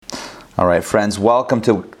All right, friends, welcome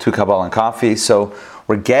to Kabbalah Coffee. So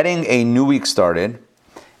we're getting a new week started,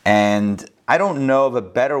 and I don't know of a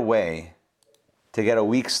better way to get a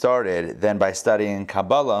week started than by studying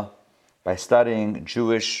Kabbalah, by studying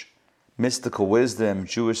Jewish mystical wisdom,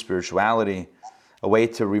 Jewish spirituality, a way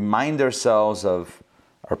to remind ourselves of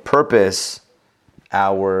our purpose,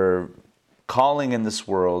 our calling in this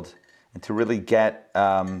world, and to really get,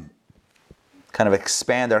 kind of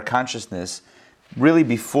expand our consciousness really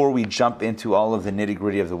before we jump into all of the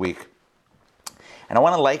nitty-gritty of the week. And I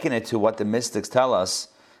want to liken it to what the mystics tell us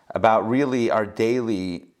about really our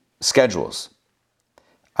daily schedules.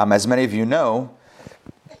 As many of you know,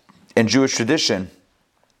 in Jewish tradition,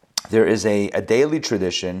 there is a daily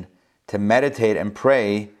tradition to meditate and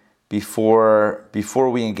pray before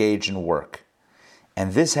we engage in work.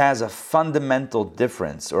 And this has a fundamental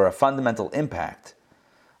difference or a fundamental impact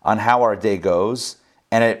on how our day goes,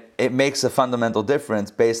 and it makes a fundamental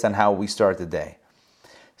difference based on how we start the day.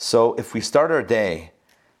 So if we start our day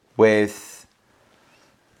with,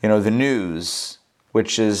 the news,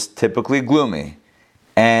 which is typically gloomy,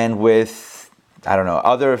 and with,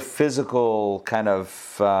 other physical kind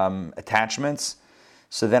of attachments,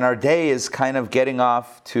 so then our day is kind of getting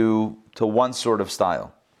off to one sort of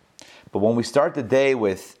style. But when we start the day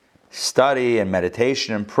with study and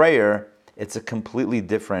meditation and prayer, it's a completely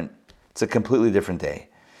different day.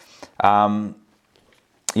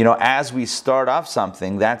 As we start off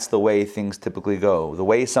something, that's the way things typically go. The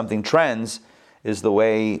way something trends is the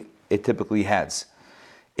way it typically heads.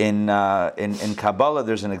 In Kabbalah,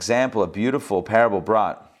 there's an example, a beautiful parable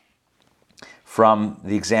brought from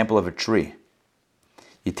the example of a tree.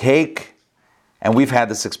 You take, and we've had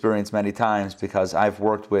this experience many times because I've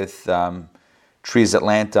worked with Trees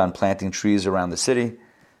Atlanta on planting trees around the city,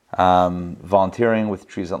 volunteering with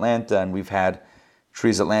Trees Atlanta, and we've had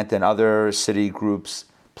Trees Atlanta and other city groups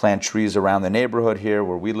plant trees around the neighborhood here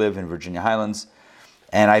where we live in Virginia Highlands.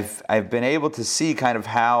 And I've been able to see kind of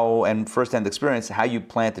how, and firsthand experience, how you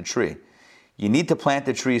plant a tree. You need to plant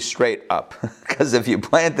the tree straight up, because if you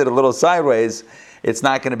plant it a little sideways, it's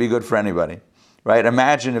not going to be good for anybody, right?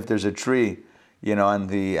 Imagine if there's a tree, on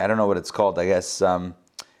the, I don't know what it's called, I guess,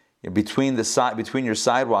 between your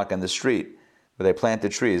sidewalk and the street, where they plant the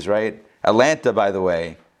trees, right? Atlanta, by the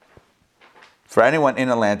way, for anyone in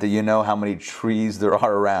Atlanta, you know how many trees there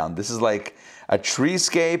are around. This is like a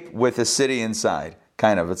treescape with a city inside,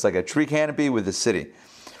 kind of. It's like a tree canopy with a city,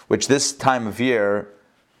 which this time of year,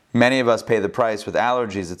 many of us pay the price with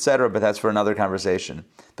allergies, etc., but that's for another conversation.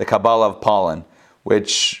 The Kabbalah of pollen,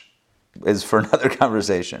 which is for another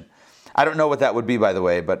conversation. I don't know what that would be, by the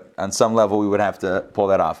way, but on some level we would have to pull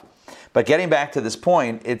that off. But getting back to this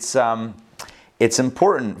point, it's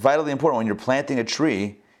important, vitally important when you're planting a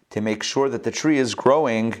tree to make sure that the tree is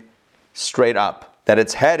growing straight up, that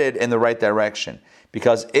it's headed in the right direction.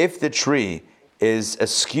 Because if the tree is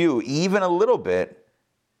askew even a little bit,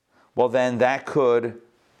 well then that could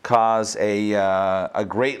cause a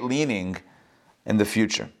great leaning in the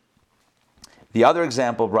future. The other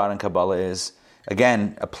example brought in Kabbalah is,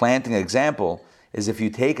 again, a planting example, is if you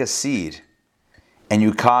take a seed and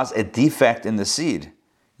you cause a defect in the seed,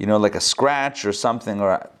 like a scratch or something,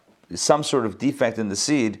 or some sort of defect in the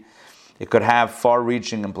seed, it could have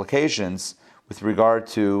far-reaching implications with regard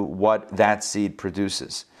to what that seed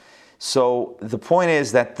produces. So the point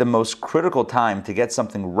is that the most critical time to get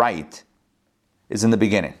something right is in the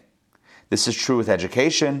beginning. This is true with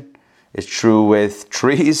education, it's true with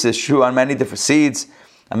trees, it's true on many different seeds,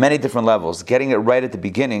 on many different levels. Getting it right at the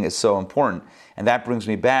beginning is so important. And that brings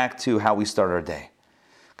me back to how we start our day.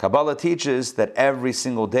 Kabbalah teaches that every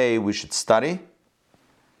single day we should study,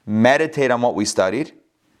 meditate on what we studied,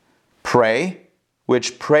 pray,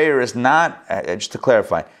 which prayer is not, just to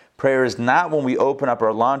clarify, prayer is not when we open up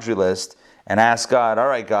our laundry list and ask God, all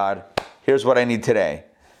right, God, here's what I need today.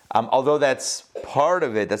 Although that's part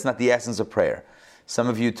of it, that's not the essence of prayer. Some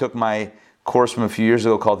of you took my course from a few years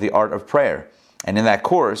ago called The Art of Prayer. And in that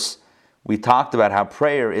course, we talked about how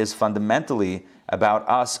prayer is fundamentally about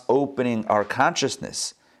us opening our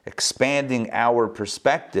consciousness, expanding our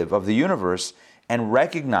perspective of the universe, and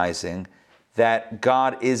recognizing that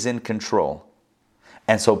God is in control.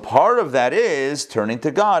 And so part of that is turning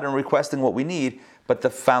to God and requesting what we need, but the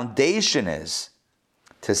foundation is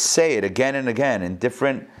to say it again and again in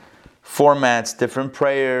different formats, different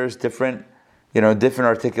prayers, different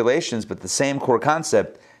articulations, but the same core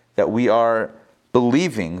concept, that we are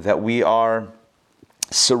believing, that we are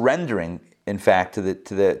surrendering, in fact, to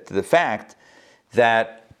the fact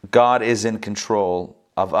that God is in control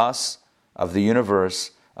of us, of the universe,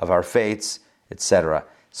 of our fates, etc.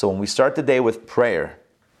 So when we start the day with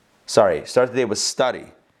study,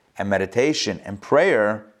 and meditation and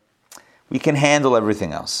prayer, we can handle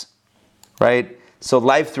everything else, right? So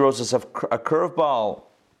life throws us a curveball.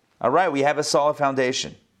 All right, we have a solid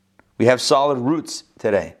foundation. We have solid roots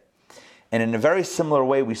today. And in a very similar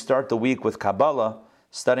way, we start the week with Kabbalah,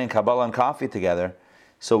 studying Kabbalah and Coffee together.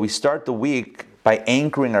 So we start the week by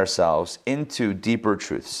anchoring ourselves into deeper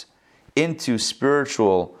truths, into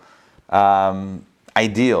spiritual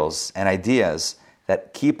ideals and ideas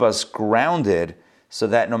that keep us grounded so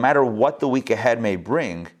that no matter what the week ahead may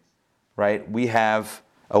bring, right, we have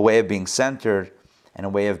a way of being centered and a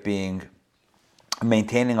way of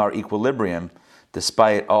maintaining our equilibrium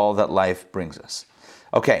despite all that life brings us.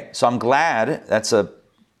 Okay, so I'm glad, that's a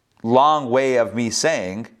long way of me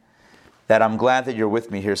saying that I'm glad that you're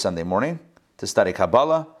with me here Sunday morning to study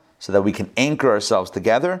Kabbalah so that we can anchor ourselves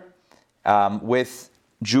together with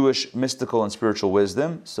Jewish mystical and spiritual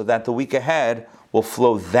wisdom so that the week ahead will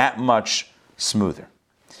flow that much smoother.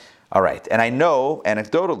 All right, and I know,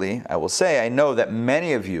 anecdotally, I will say, I know that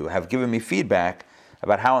many of you have given me feedback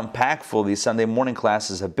about how impactful these Sunday morning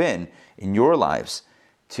classes have been in your lives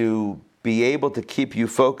to be able to keep you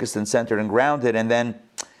focused and centered and grounded, and then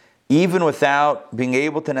even without being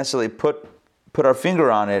able to necessarily put our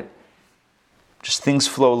finger on it, just things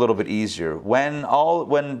flow a little bit easier.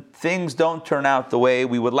 When things don't turn out the way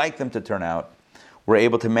we would like them to turn out, we're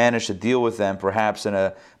able to manage to deal with them perhaps in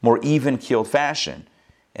a more even-keeled fashion,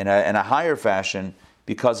 in a higher fashion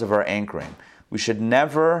because of our anchoring. We should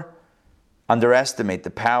never underestimate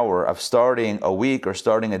the power of starting a week or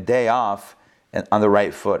starting a day off on the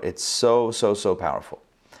right foot. It's so powerful.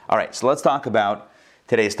 All right, so let's talk about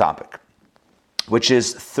today's topic, which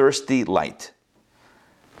is thirsty light.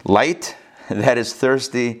 Light that is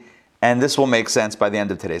thirsty, and this will make sense by the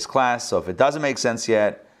end of today's class. So if it doesn't make sense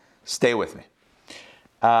yet, stay with me.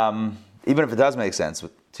 Even if it does make sense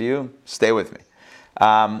to you, stay with me.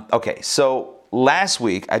 Okay, so last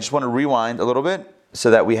week, I just want to rewind a little bit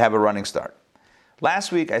so that we have a running start.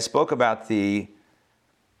 Last week, I spoke about the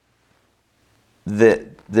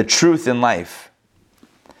truth in life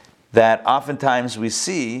that oftentimes we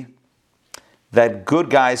see that good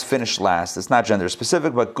guys finish last. It's not gender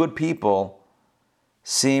specific, but good people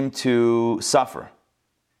seem to suffer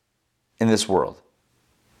in this world.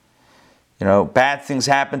 You know, bad things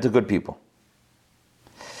happen to good people.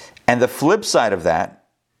 And the flip side of that,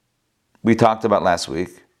 we talked about last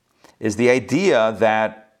week, is the idea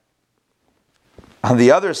that on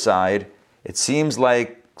the other side, it seems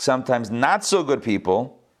like sometimes not so good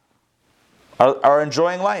people are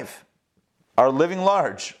enjoying life, are living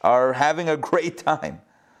large, are having a great time,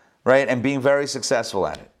 right? And being very successful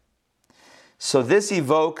at it. So this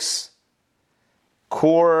evokes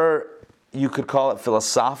core, you could call it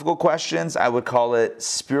philosophical questions. I would call it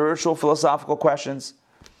spiritual philosophical questions.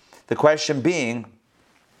 The question being,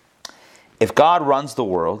 if God runs the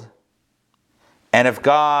world, and if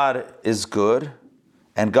God is good,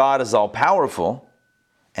 and God is all-powerful,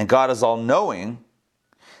 and God is all-knowing,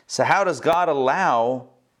 so how does God allow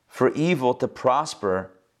for evil to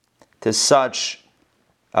prosper to such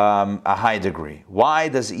a high degree? Why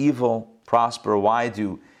does evil prosper? Why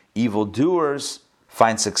do evildoers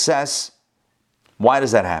find success? Why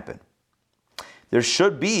does that happen? There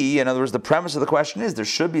should be, in other words, the premise of the question is, there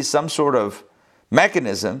should be some sort of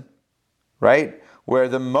mechanism, right, where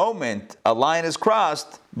the moment a line is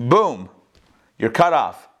crossed, boom, you're cut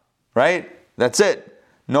off, right? That's it.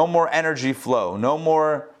 No more energy flow. No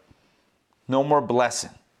more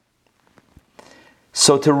blessing.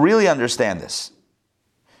 So to really understand this,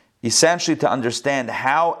 essentially to understand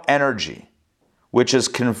how energy, which is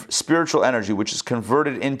spiritual energy, which is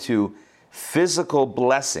converted into physical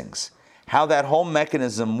blessings, how that whole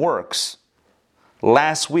mechanism works,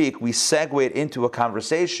 last week we segued into a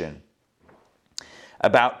conversation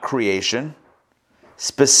about creation,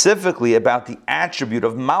 specifically about the attribute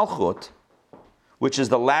of Malchut, which is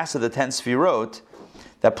the last of the 10 Sfirot,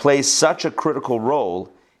 that plays such a critical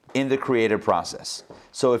role in the creative process.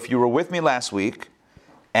 So if you were with me last week,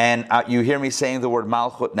 and you hear me saying the word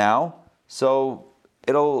Malchut now, so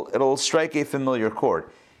it'll strike a familiar chord.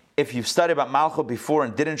 If you've studied about Malchut before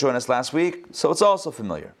and didn't join us last week, so it's also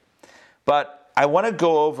familiar. But I want to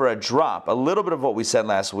go over a little bit of what we said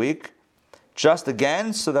last week, just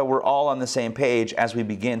again, so that we're all on the same page as we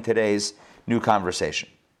begin today's new conversation.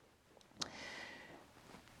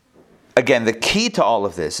 Again, the key to all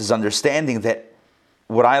of this is understanding that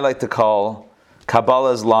what I like to call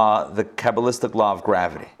Kabbalah's law, the Kabbalistic law of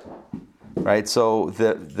gravity. Right? So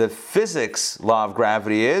the physics law of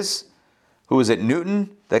gravity is, who is it, Newton,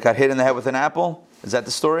 that got hit in the head with an apple? Is that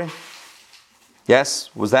the story?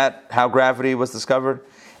 Yes? Was that how gravity was discovered?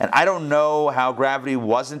 And I don't know how gravity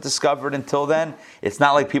wasn't discovered until then. It's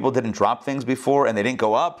not like people didn't drop things before and they didn't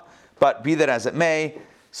go up. But be that as it may,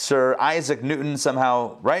 Sir Isaac Newton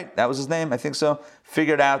somehow, right? That was his name, I think so.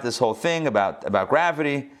 Figured out this whole thing about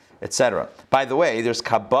gravity, etc. By the way, there's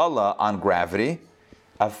Kabbalah on gravity,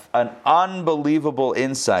 an unbelievable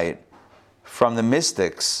insight from the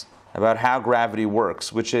mystics about how gravity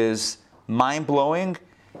works, which is mind-blowing,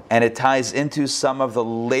 and it ties into some of the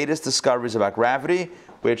latest discoveries about gravity,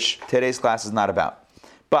 which today's class is not about.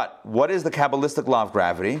 But what is the Kabbalistic law of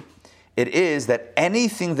gravity? It is that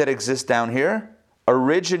anything that exists down here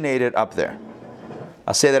originated up there.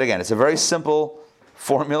 I'll say that again. It's a very simple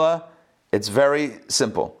formula. It's very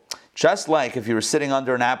simple. Just like if you were sitting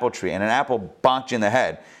under an apple tree and an apple bonked you in the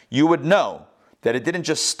head, you would know that it didn't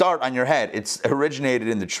just start on your head. It's originated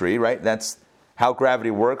in the tree, right? That's how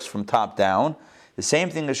gravity works from top down. The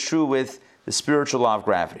same thing is true with the spiritual law of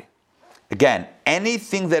gravity. Again,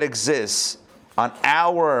 anything that exists on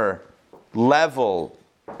our level,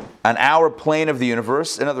 on our plane of the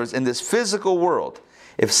universe, in other words, in this physical world,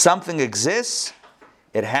 if something exists,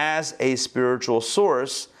 it has a spiritual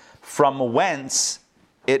source from whence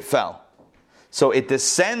it fell. So it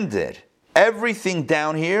descended. Everything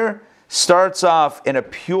down here starts off in a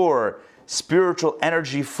pure spiritual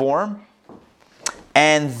energy form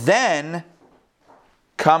and then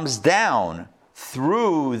comes down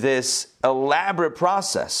through this elaborate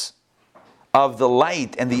process of the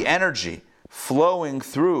light and the energy flowing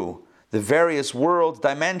through the various world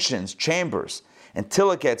dimensions, chambers,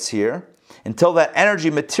 until it gets here, until that energy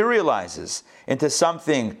materializes into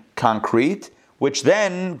something concrete, which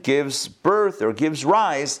then gives birth or gives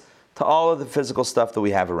rise to all of the physical stuff that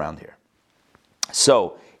we have around here.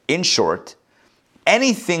 So, in short,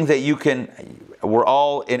 anything that you can, we're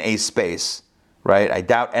all in a space, right? I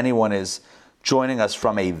doubt anyone is joining us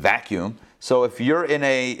from a vacuum. So if you're in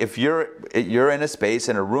a space,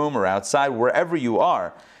 in a room or outside, wherever you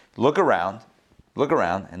are, look around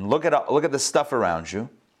and look at the stuff around you,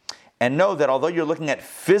 and know that although you're looking at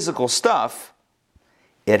physical stuff,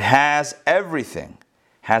 everything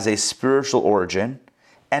has a spiritual origin,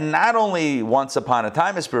 and not only once upon a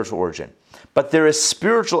time a spiritual origin, but there is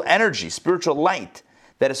spiritual energy, spiritual light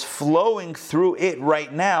that is flowing through it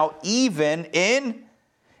right now, even in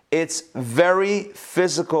its very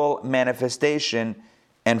physical manifestation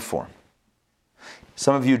and form.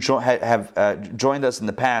 Some of you have joined us in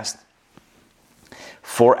the past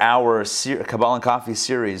for our Kabbalah Coffee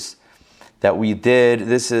series that we did.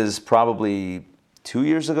 This is probably 2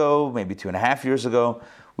 years ago, maybe 2.5 years ago.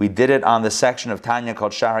 We did it on the section of Tanya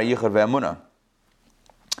called Shahar Yichud Ve'emunah,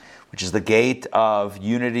 which is the gate of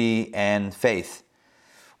unity and faith,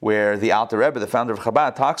 where the Alter Rebbe, the founder of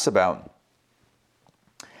Chabad, talks about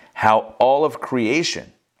how all of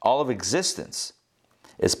creation, all of existence,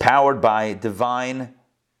 is powered by divine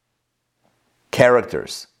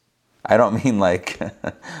characters. I don't mean like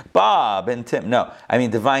Bob and Tim. No, I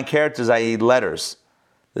mean divine characters, i.e. letters.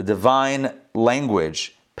 The divine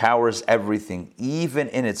language powers everything. Even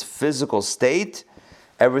in its physical state,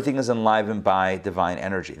 everything is enlivened by divine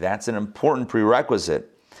energy. That's an important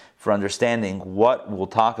prerequisite for understanding what we'll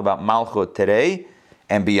talk about Malchut today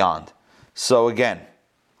and beyond. So again,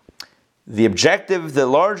 the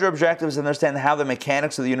larger objective is to understand how the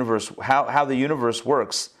mechanics of the universe, how the universe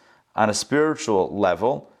works on a spiritual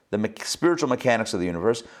level, the spiritual mechanics of the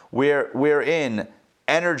universe, wherein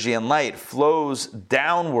energy and light flows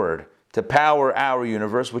downward to power our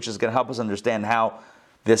universe, which is going to help us understand how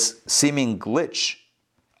this seeming glitch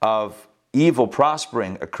of evil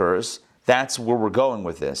prospering occurs. That's where we're going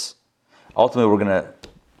with this. Ultimately, we're going to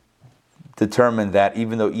determine that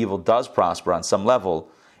even though evil does prosper on some level,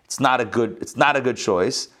 it's not a good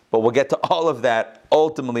choice, but we'll get to all of that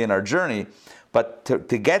ultimately in our journey. But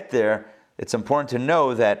to get there, it's important to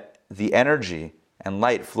know that the energy and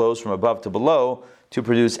light flows from above to below to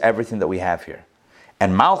produce everything that we have here.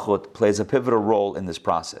 And Malchut plays a pivotal role in this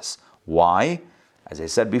process. Why? As I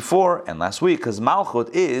said before and last week, because Malchut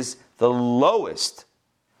is the lowest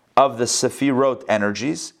of the Sefirot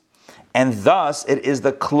energies, and thus it is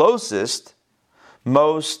the closest,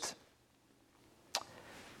 what's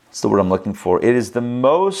the word I'm looking for? It is the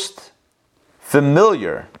most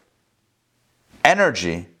familiar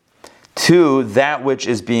energy to that which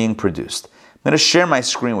is being produced. I'm going to share my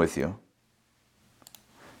screen with you.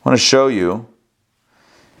 I want to show you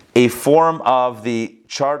a form of the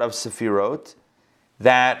chart of Sefirot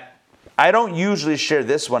that I don't usually share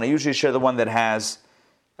this one. I usually share the one that has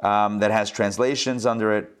translations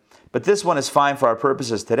under it. But this one is fine for our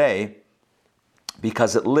purposes today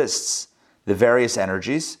because it lists the various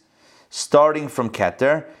energies, starting from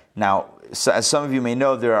Keter, Now, so as some of you may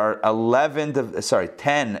know, there are 10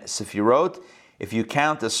 Sefirot. If you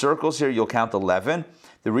count the circles here, you'll count 11.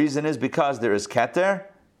 The reason is because there is Keter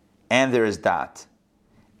and there is Dat.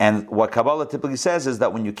 And what Kabbalah typically says is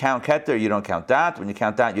that when you count Keter, you don't count Dat. When you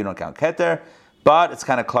count Dat, you don't count Keter. But it's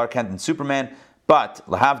kind of Clark Kent and Superman. But,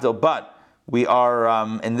 Lahavdil, but we are,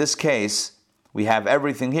 in this case, we have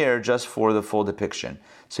everything here just for the full depiction.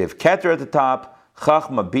 So you have Keter at the top,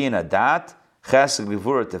 Chachma Bina Dat, Chesed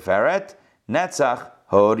Gvura Teferet, Netzach,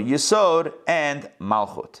 Hod Yesod, and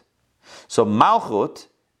Malchut. So Malchut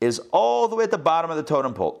is all the way at the bottom of the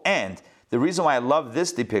totem pole. And the reason why I love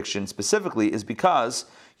this depiction specifically is because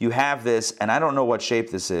you have this, and I don't know what shape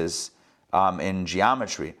this is in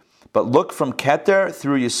geometry, but look from Keter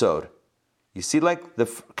through Yesod. You see like the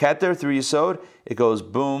Keter through Yesod, it goes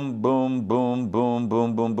boom, boom, boom, boom,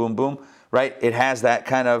 boom, boom, boom, boom, right? It has that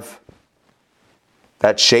kind of,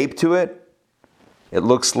 that shape to it. It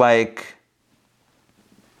looks like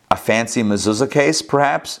a fancy mezuzah case,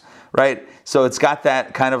 perhaps, right? So it's got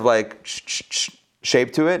that kind of like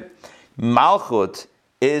shape to it. Malchut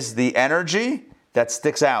is the energy that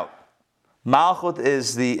sticks out. Malchut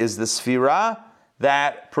is the sphira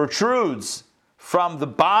that protrudes from the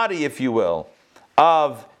body, if you will,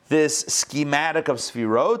 of this schematic of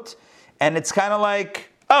sphirot. And it's kind of like,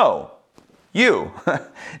 oh, you.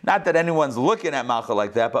 Not that anyone's looking at Malchut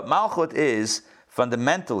like that, but Malchut is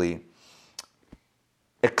fundamentally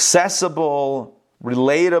accessible,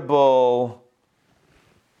 relatable,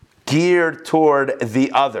 geared toward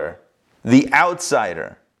the other, the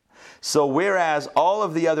outsider. So whereas all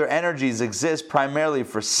of the other energies exist primarily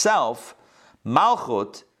for self,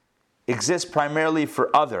 Malchut exists primarily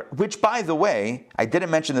for other, which by the way, I didn't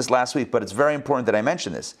mention this last week, but it's very important that I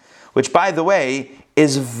mention this, which by the way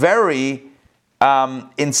is very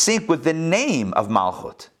in sync with the name of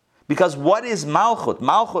Malchut. Because what is Malchut?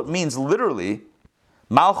 Malchut means literally,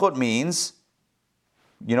 Malchut means,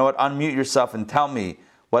 you know what, unmute yourself and tell me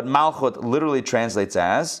what Malchut literally translates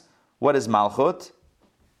as. What is Malchut?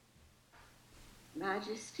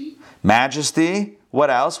 Majesty. Majesty. What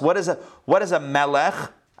else? What is a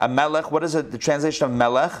melech? A melech, what is the translation of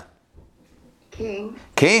melech? King.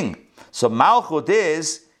 King. So Malchut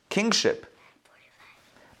is kingship.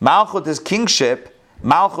 Malchut is kingship.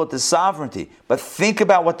 Malchut is sovereignty. But think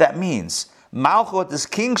about what that means. Malchut is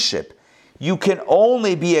kingship. You can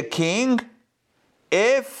only be a king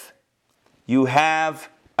if you have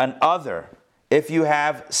an other, if you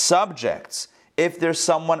have subjects, if there's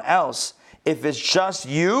someone else. If it's just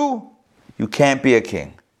you, you can't be a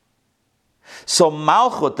king. So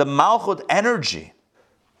Malchut, the Malchut energy,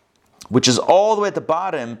 which is all the way at the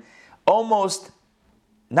bottom,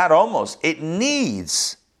 it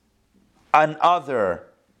needs an other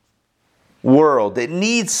world. It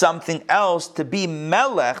needs something else to be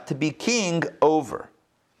melech, to be king over.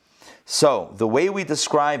 So the way we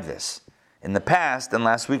describe this in the past and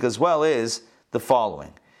last week as well is the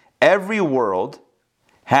following. Every world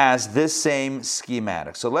has this same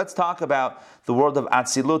schematic. So let's talk about the world of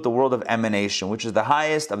Atzilut, the world of emanation, which is the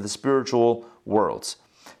highest of the spiritual worlds.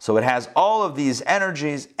 So it has all of these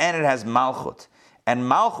energies and it has Malchut. And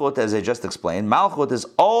Malchut, as I just explained, Malchut is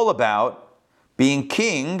all about being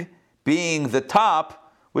king, being the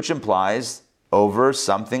top, which implies over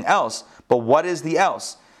something else. But what is the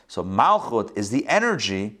else? So Malchut is the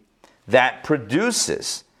energy that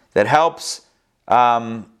produces, that helps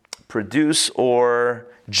produce or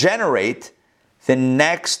generate the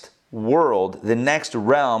next world, the next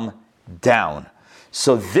realm down.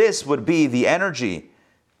 So this would be the energy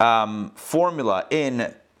formula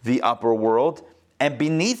in the upper world, and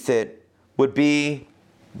beneath it would be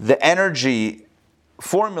the energy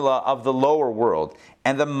formula of the lower world.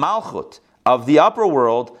 And the Malchut of the upper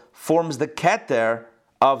world forms the Keter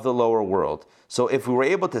of the lower world. So if we were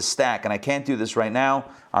able to stack, and I can't do this right now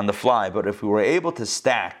on the fly, but if we were able to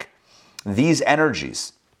stack these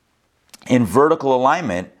energies in vertical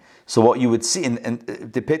alignment, so what you would see in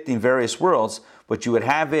depicting various worlds, what you would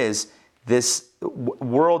have is this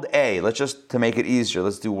world A. Let's just, to make it easier,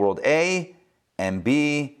 let's do world A and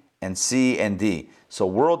B and C and D. So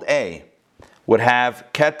world A would have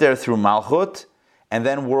Keter through Malchut, and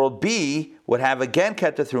then world B would have again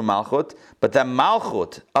Keter through Malchut, but that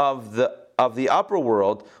Malchut of the upper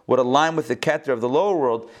world would align with the Keter of the lower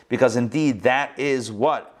world, because indeed that is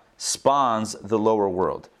what spawns the lower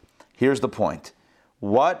world. Here's the point.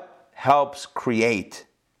 What helps create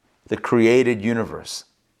the created universe?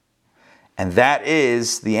 And that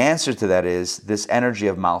is, the answer to that is this energy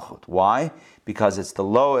of Malchut. Why? Because it's the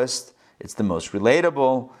lowest, it's the most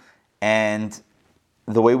relatable, and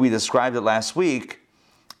the way we described it last week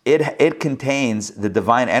it contains the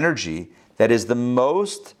divine energy that is the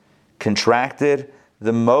most contracted,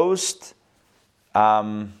 the most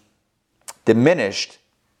diminished,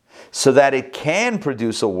 so that it can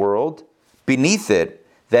produce a world beneath it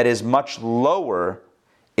that is much lower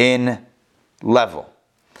in level.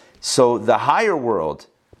 So the higher world,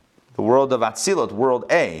 the world of Atzilot, world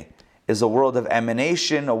A, is a world of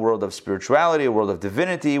emanation, a world of spirituality, a world of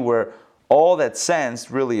divinity, where all that's sensed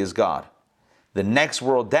really is God. The next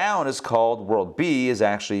world down is called, world B is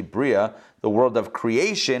actually Bria, the world of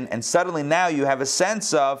creation, and suddenly now you have a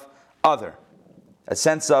sense of other, a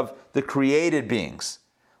sense of the created beings.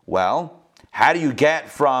 Well, how do you get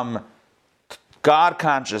from God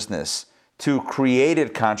consciousness to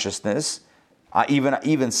created consciousness,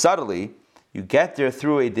 even subtly? You get there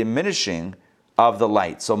through a diminishing of the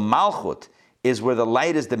light. So Malchut is where the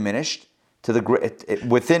light is diminished.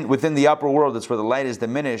 Within the upper world, it's where the light is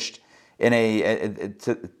diminished to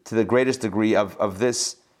the greatest degree of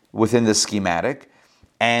this within the schematic.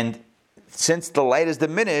 And since the light is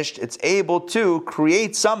diminished, it's able to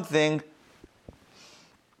create something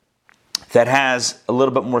that has a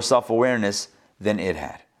little bit more self-awareness than it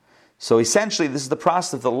had. So essentially, this is the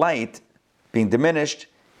process of the light being diminished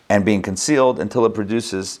and being concealed until it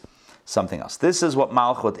produces something else. This is what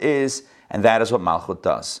Malchut is, and that is what Malchut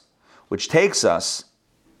does. Which takes us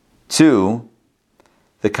to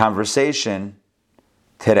the conversation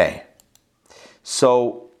today.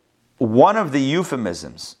 So, one of the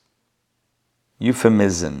euphemisms, I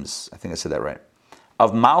think I said that right,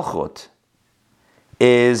 of Malchut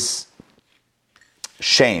is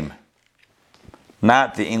shame.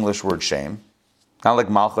 Not the English word shame. Not like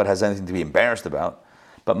Malchut has anything to be embarrassed about.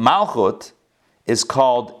 But Malchut is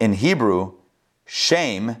called in Hebrew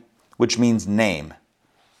shame, which means name.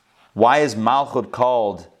 Why is Malchut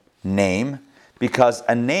called name? Because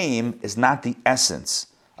a name is not the essence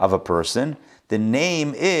of a person. The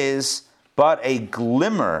name is but a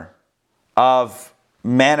glimmer of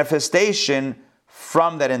manifestation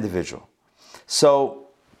from that individual. So,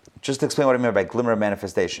 just to explain what I mean by glimmer of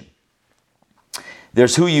manifestation.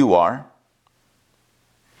 There's who you are,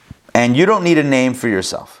 and you don't need a name for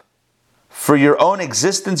yourself. For your own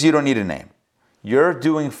existence, you don't need a name. You're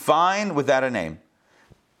doing fine without a name.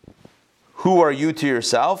 Who are you to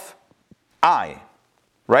yourself? I,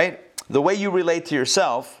 right? The way you relate to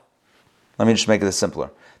yourself, let me just make this simpler.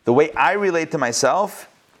 The way I relate to myself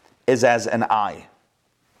is as an I,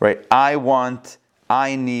 right? I want,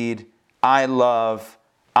 I need, I love,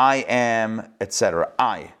 I am, etc.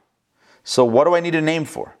 I. So what do I need a name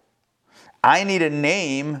for? I need a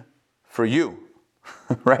name for you,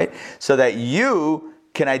 right? So that you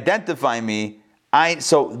can identify me.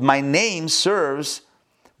 So my name serves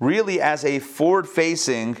really as a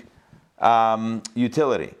forward-facing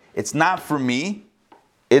utility. It's not for me,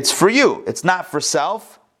 it's for you. It's not for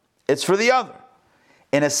self, it's for the other.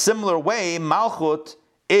 In a similar way, Malchut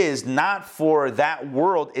is not for that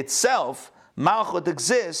world itself. Malchut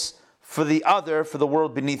exists for the other, for the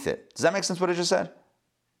world beneath it. Does that make sense what I just said?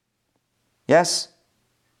 Yes?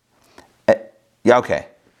 Yeah, okay.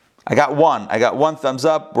 I got one thumbs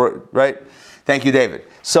up, right? Thank you, David.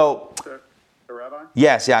 So Rabbi?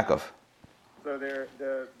 Yes, Yaakov. So this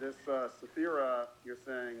Sephira, you're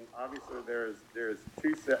saying obviously there's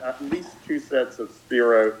at least two sets of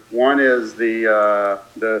Sephira. One is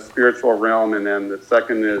the spiritual realm, and then the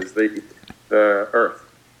second is the earth.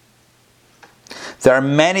 There are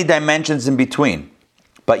many dimensions in between,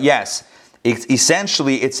 but yes,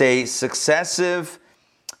 essentially it's a successive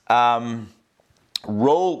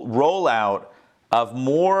rollout of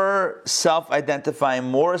more self-identifying,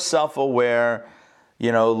 more self-aware,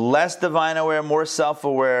 less divine aware, more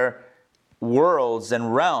self-aware worlds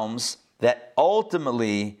and realms that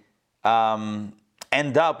ultimately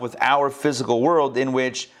end up with our physical world, in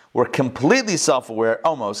which we're completely self-aware,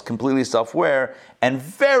 almost completely self-aware, and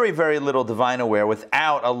very, very little divine aware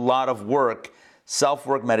without a lot of work,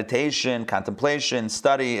 self-work, meditation, contemplation,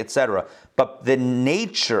 study, etc. But the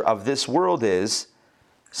nature of this world is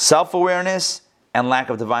self-awareness and lack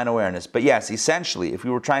of divine awareness. But yes, essentially, if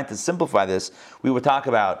we were trying to simplify this, we would talk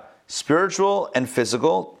about spiritual and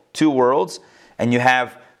physical, two worlds, and you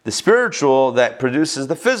have the spiritual that produces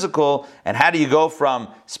the physical, and how do you go from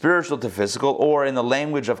spiritual to physical? Or in the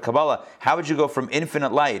language of Kabbalah, how would you go from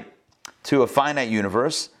infinite light to a finite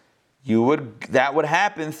universe? That would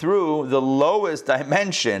happen through the lowest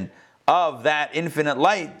dimension of that infinite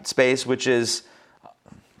light space, which is,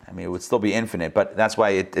 it would still be infinite, but that's why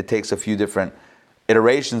it takes a few different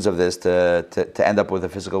iterations of this to end up with a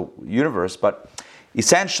physical universe. But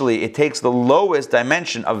essentially, it takes the lowest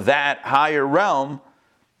dimension of that higher realm,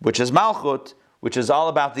 which is Malchut, which is all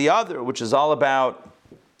about the other, which is all about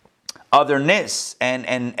otherness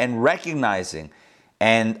and recognizing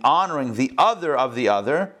and honoring the other of the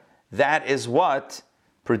other, that is what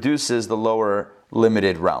produces the lower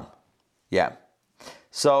limited realm. Yeah.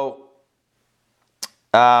 So,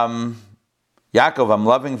 Yaakov, I'm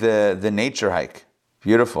loving the nature hike.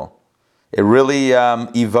 Beautiful. It really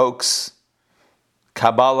evokes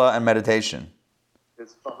Kabbalah and meditation.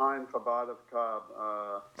 It's behind Chabad of Kab.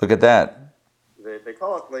 Look at that. They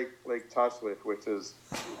call it Lake Tashlich, which is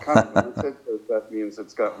kind of limited because that means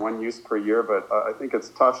it's got one use per year. But I think it's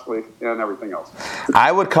Tashlich and everything else.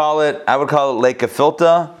 I would call it Lake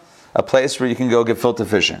Gefilta, a place where you can go gefilte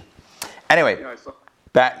fishing. Anyway, Yeah, I saw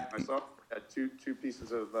had two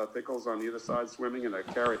pieces of pickles on either side swimming and a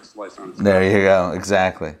carrot slice on its side. There you go,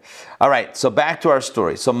 exactly. All right, so back to our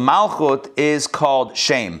story. So Malchut is called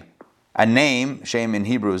Shem, a name. Shem in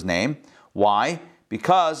Hebrew is name. Why?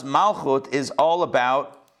 Because Malchut is all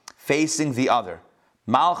about facing the other.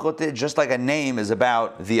 Malchut, just like a name is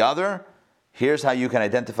about the other. Here's how you can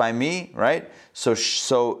identify me, right? So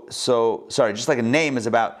sorry, just like a name is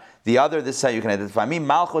about the other, this is how you can identify me.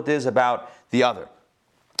 Malchut is about the other.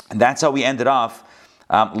 And that's how we ended off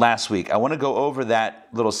last week. I want to go over that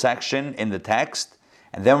little section in the text,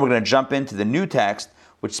 and then we're going to jump into the new text,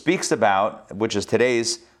 which speaks about, which is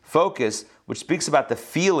today's focus, which speaks about the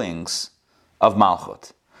feelings of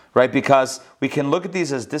Malchut, right? Because we can look at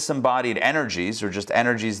these as disembodied energies, or just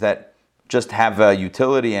energies that just have a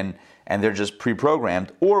utility and they're just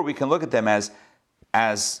pre-programmed, or we can look at them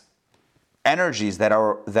as energies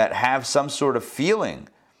that have some sort of feeling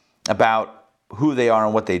about who they are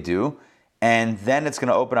and what they do, and then it's going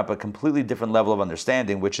to open up a completely different level of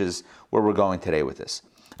understanding, which is where we're going today with this.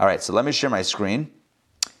 All right, so let me share my screen,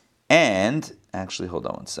 and actually, hold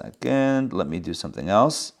on one second. Let me do something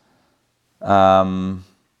else.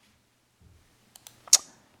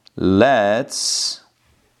 Let's.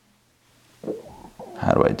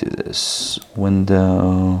 How do I do this?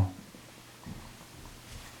 Window.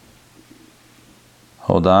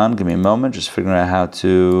 Hold on, give me a moment. Just figuring out how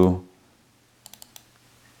to.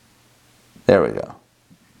 There we go.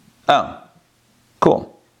 Oh,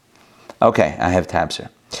 cool. Okay, I have tabs here.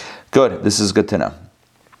 Good. This is good to know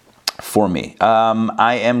for me.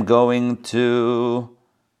 I am going to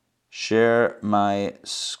share my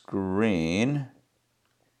screen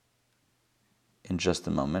in just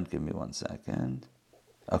a moment. Give me 1 second.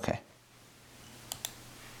 Okay.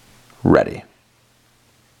 Ready.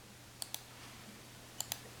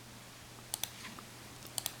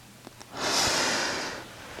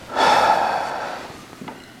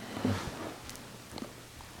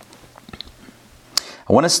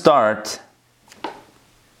 I want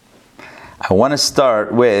to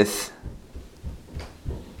start with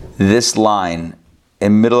this line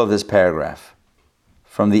in the middle of this paragraph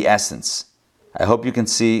from the essence. I hope you can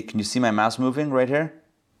see. Can you see my mouse moving right here?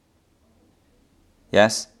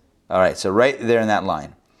 Yes? All right, so right there in that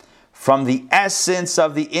line. From the essence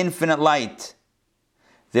of the infinite light,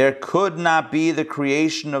 there could not be the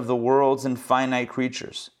creation of the worlds and finite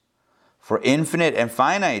creatures. For infinite and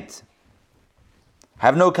finite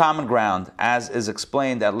have no common ground, as is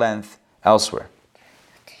explained at length elsewhere.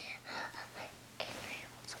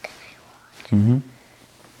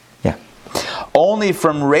 Yeah. Only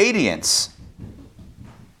from radiance,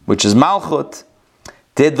 which is Malchut,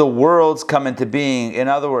 did the worlds come into being. In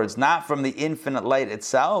other words, not from the infinite light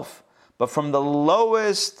itself, but from the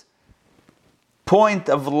lowest point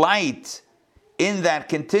of light in that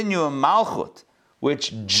continuum, Malchut,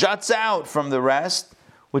 which juts out from the rest,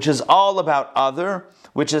 which is all about other,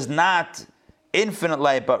 which is not infinite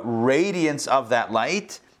light, but radiance of that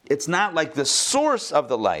light. It's not like the source of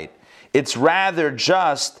the light. It's rather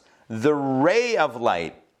just the ray of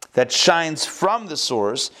light that shines from the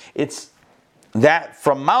source. It's that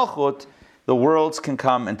from Malchut, the worlds can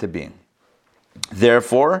come into being.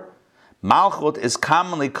 Therefore, Malchut is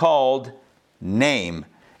commonly called name.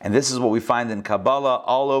 And this is what we find in Kabbalah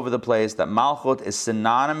all over the place, that Malchut is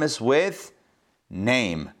synonymous with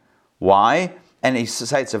name. Why? And he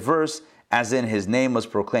cites a verse, as in his name was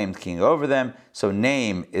proclaimed king over them. So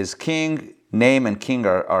name is king. Name and king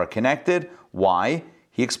are connected. Why?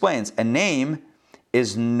 He explains, a name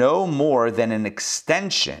is no more than an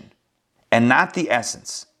extension and not the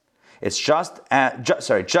essence. It's just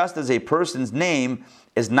as a person's name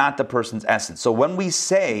is not the person's essence. So when we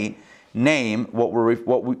say name, what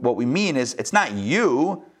we mean is it's not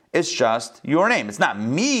you, it's just your name. It's not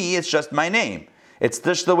me, it's just my name. It's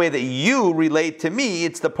just the way that you relate to me.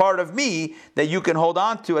 It's the part of me that you can hold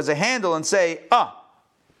on to as a handle and say,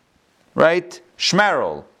 right?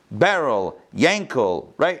 Shmerel, Beryl,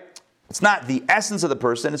 Yankel, right? It's not the essence of the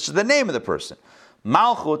person, it's just the name of the person.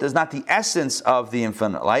 Malchut is not the essence of the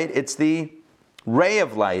infinite light, it's the ray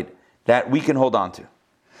of light that we can hold on to.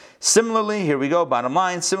 Similarly, here we go, bottom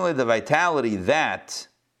line, similarly the vitality that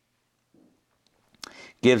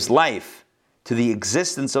gives life to the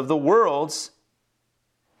existence of the worlds,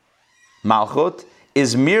 Malchut,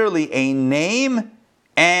 is merely a name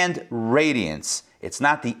and radiance. It's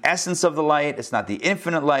not the essence of the light, it's not the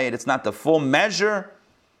infinite light, it's not the full measure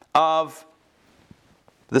of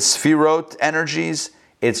the Sfirot energies,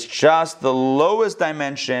 it's just the lowest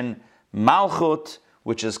dimension, Malchut,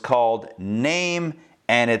 which is called name,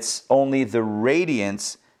 and it's only the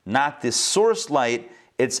radiance, not the source light,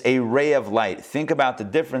 it's a ray of light. Think about the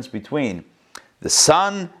difference between the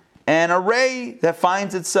sun and a ray that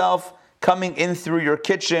finds itself coming in through your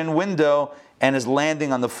kitchen window and is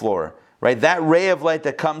landing on the floor, right? That ray of light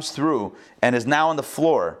that comes through and is now on the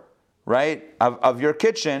floor, right, of your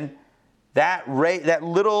kitchen, that ray, that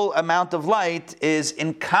little amount of light is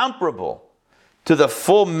incomparable to the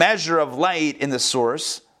full measure of light in the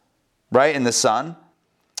source, right, in the sun.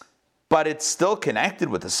 But it's still connected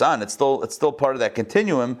with the sun. It's still part of that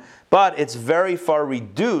continuum, but it's very far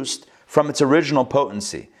reduced from its original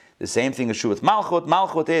potency. The same thing is true with Malchut.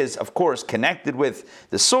 Malchut is, of course, connected with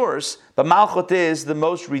the source, but Malchut is the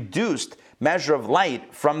most reduced measure of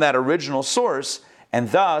light from that original source, and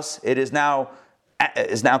thus it is now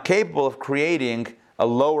capable of creating a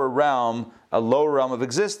lower realm of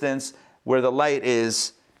existence where the light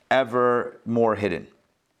is ever more hidden.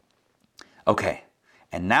 Okay,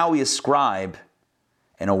 and now we ascribe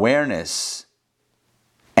an awareness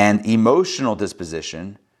and emotional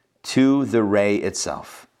disposition to the ray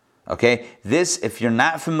itself. Okay, this, if you're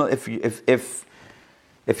not familiar, if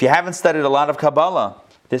you haven't studied a lot of Kabbalah,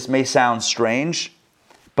 this may sound strange,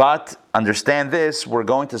 but understand this: we're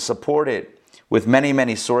going to support it with many,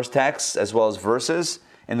 many source texts as well as verses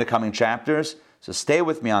in the coming chapters. So stay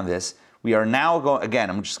with me on this. We are now going, again,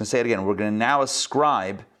 I'm just going to say it again, we're going to now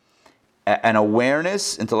ascribe an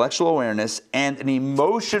awareness, intellectual awareness, and an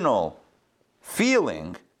emotional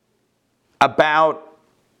feeling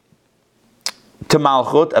to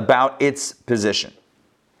Malchut, about its position.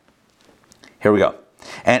 Here we go.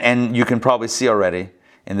 And you can probably see already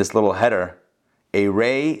in this little header, a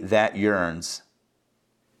ray that yearns.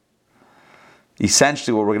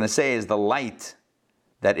 Essentially what we're going to say is the light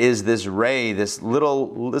that is this ray, this little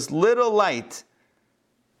light,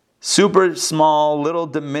 super small, little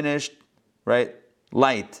diminished, right,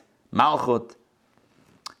 light, Malchut,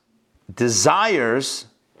 desires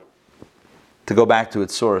to go back to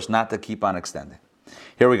its source, not to keep on extending.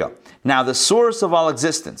 Here we go. Now, the source of all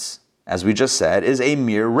existence, as we just said, is a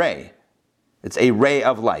mere ray. It's a ray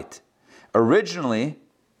of light. Originally,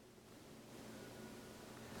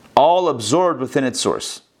 all absorbed within its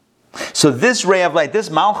source. So this ray of light, this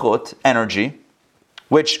Malchut energy,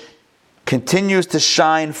 which continues to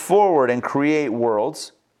shine forward and create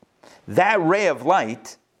worlds, that ray of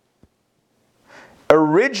light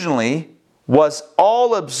originally was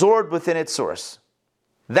all absorbed within its source.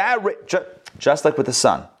 That ray, just like with the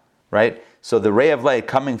sun, right? So the ray of light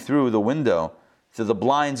coming through the window, through the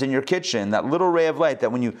blinds in your kitchen, that little ray of light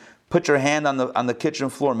that when you put your hand on the kitchen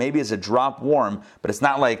floor, maybe it's a drop warm, but it's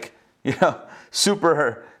not like, it's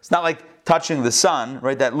not like touching the sun,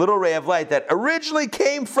 right? That little ray of light that originally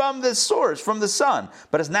came from the source, from the sun,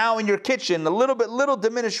 but is now in your kitchen, a little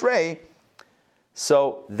diminished ray.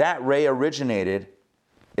 So that ray originated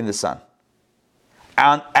in the sun.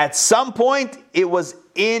 And at some point, it was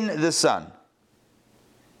in the sun.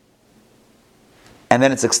 And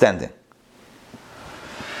then it's extending.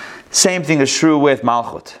 Same thing is true with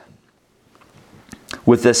Malchut.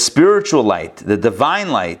 With the spiritual light, the divine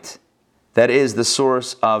light, that is the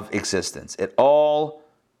source of existence. It all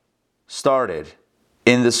started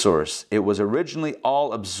in the source. It was originally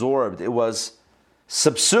all absorbed. It was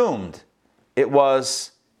subsumed. It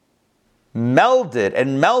was melded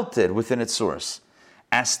and melted within its source.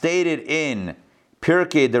 As stated in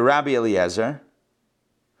Pirkei de Rabbi Eliezer,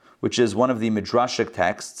 which is one of the Midrashic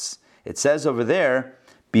texts, it says over there,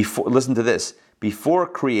 listen to this, before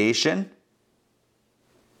creation,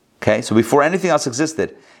 okay, so before anything else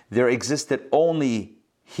existed, there existed only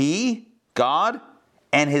He, God,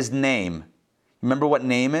 and His name. Remember what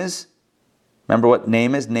name is? Remember what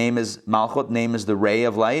name is? Name is Malchut. Name is the ray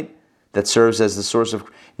of light that serves as the source of...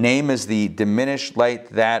 Name is the diminished light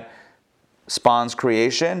that spawns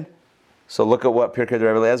creation. So look at what Pirkei de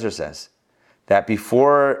Rabbi Eliezer says. That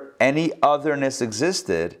before any otherness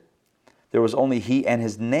existed, there was only He and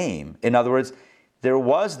His name. In other words, there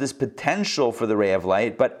was this potential for the ray of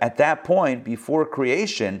light, but at that point, before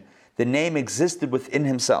creation, the name existed within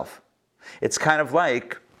Himself. It's kind of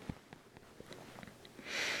like,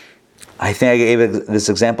 I think I gave this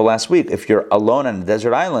example last week. If you're alone on a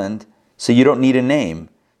desert island, so you don't need a name.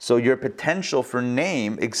 So your potential for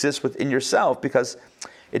name exists within yourself because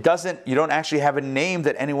you don't actually have a name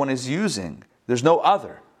that anyone is using. There's no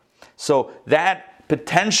other. So that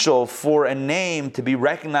potential for a name to be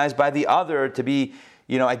recognized by the other, to be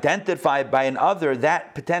identified by an other,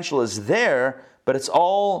 that potential is there, but it's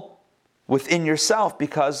all within yourself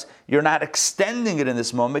because you're not extending it in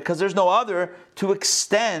this moment because there's no other to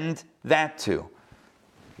extend that to.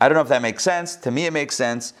 I don't know if that makes sense. To me it makes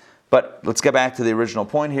sense, but let's get back to the original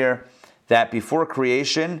point here, that before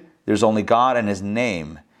creation, there's only God and His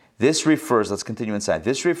name. Let's continue inside.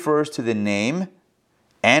 This refers to the name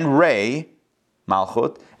and ray,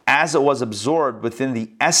 Malchut, as it was absorbed within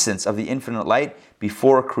the essence of the infinite light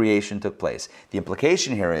before creation took place. The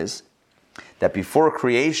implication here is that before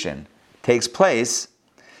creation takes place,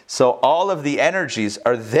 so all of the energies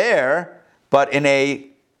are there, but in a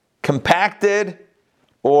compacted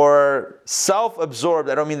or self-absorbed,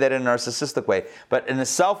 I don't mean that in a narcissistic way, but in a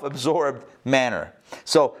self-absorbed manner.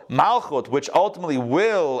 So Malchut, which ultimately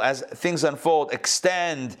will, as things unfold,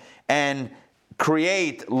 extend and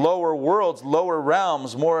create lower worlds, lower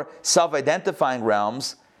realms, more self-identifying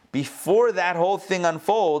realms, before that whole thing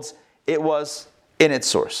unfolds, it was in its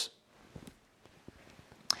source.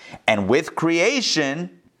 And with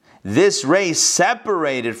creation, this ray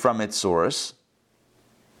separated from its source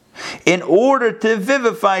in order to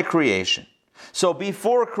vivify creation. So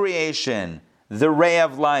before creation, the ray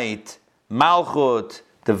of light, Malchut,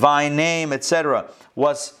 divine name, etc.,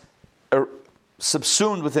 was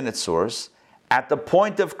subsumed within its source. At the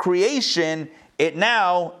point of creation, it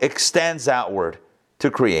now extends outward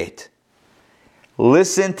to create.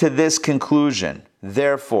 Listen to this conclusion.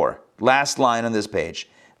 Therefore, last line on this page.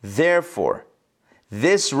 Therefore,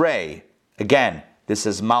 this ray, again, this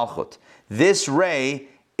is Malchut, this ray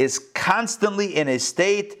is constantly in a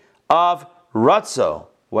state of ratzo.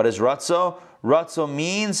 What is ratzo? Ratzo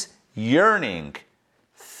means yearning,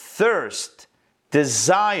 thirst,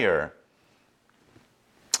 desire,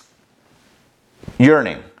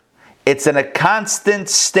 yearning. It's in a constant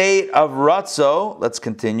state of ratzo. Let's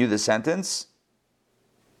continue the sentence.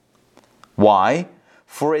 Why?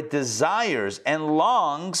 For it desires and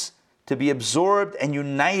longs to be absorbed and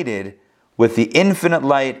united with the infinite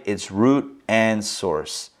light, its root and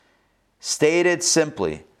source. Stated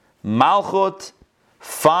simply, Malchut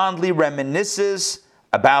fondly reminisces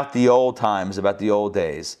about the old times, about the old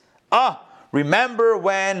days. Remember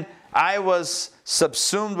when I was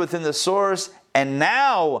subsumed within the source, and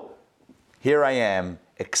now here I am,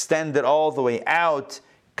 extended all the way out,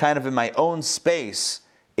 kind of in my own space.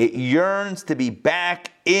 It yearns to be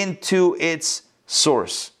back into its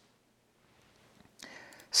source.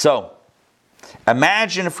 So,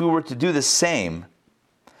 imagine if we were to do the same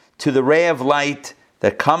to the ray of light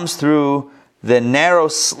that comes through the narrow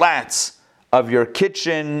slats of your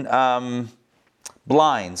kitchen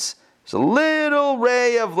blinds. There's a little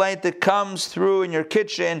ray of light that comes through in your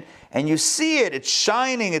kitchen, and you see it. It's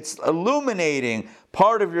shining. It's illuminating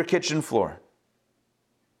part of your kitchen floor.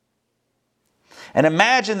 And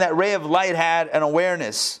imagine that ray of light had an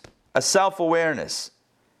awareness, a self-awareness.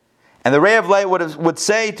 And the ray of light would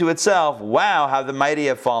say to itself, wow, how the mighty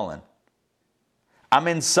have fallen. I'm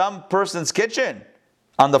in some person's kitchen,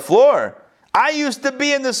 on the floor. I used to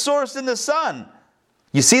be in the source in the sun.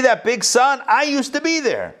 You see that big sun? I used to be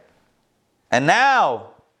there. And now,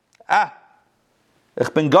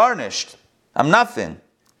 ich bin garnished. I'm nothing.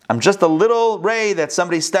 I'm just a little ray that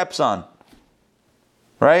somebody steps on.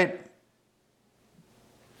 Right?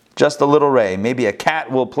 Just a little ray. Maybe a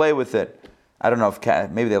cat will play with it. I don't know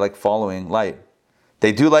if maybe they like following light.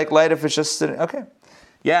 They do like light if it's just sitting. Okay.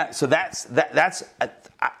 Yeah, so that's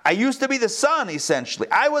I used to be the sun, essentially.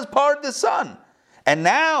 I was part of the sun. And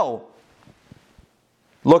now,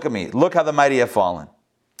 look at me. Look how the mighty have fallen.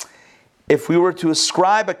 If we were to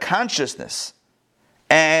ascribe a consciousness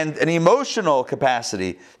and an emotional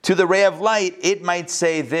capacity to the ray of light, it might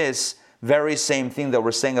say this very same thing that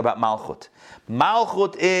we're saying about Malchut.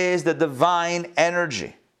 Malchut is the divine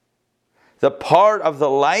energy, the part of the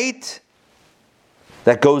light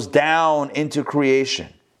that goes down into creation.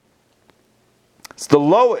 It's the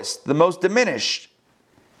lowest, the most diminished.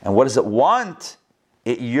 And what does it want?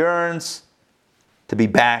 It yearns to be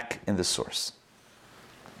back in the source.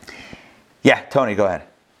 Yeah, Tony, go ahead.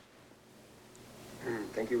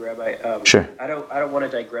 Thank you, Rabbi. Sure. I don't want to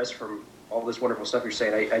digress from all this wonderful stuff you're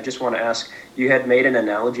saying. I just want to ask, you had made an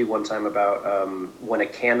analogy one time about when a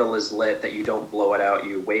candle is lit, that you don't blow it out,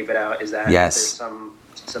 you wave it out. Is that, Yes. Is there some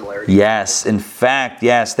similarity? Yes, in fact,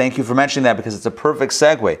 yes. Thank you for mentioning that, because it's a perfect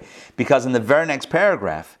segue. Because in the very next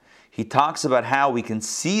paragraph, he talks about how we can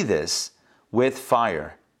see this with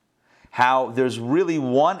fire. How there's really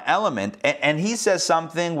one element, and he says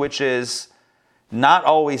something which is not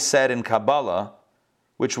always said in Kabbalah,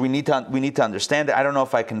 which we need to understand it. I don't know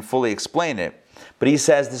if I can fully explain it, but he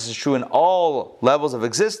says this is true in all levels of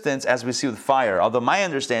existence, as we see with fire. Although my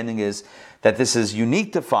understanding is that this is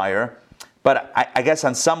unique to fire, but I guess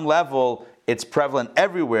on some level it's prevalent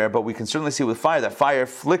everywhere, but we can certainly see with fire that fire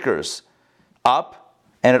flickers up,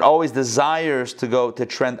 and it always desires to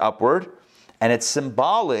trend upward, and it's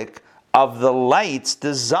symbolic of the light's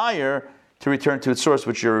desire to return to its source,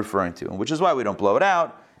 which you're referring to, and which is why we don't blow it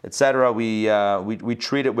out, etc. We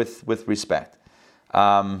treat it with respect.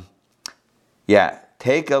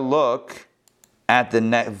 Take a look at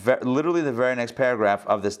literally the very next paragraph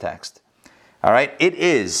of this text. All right, it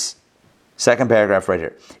is, second paragraph right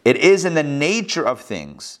here. It is in the nature of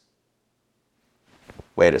things.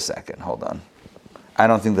 Wait a second, hold on. I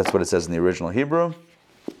don't think that's what it says in the original Hebrew.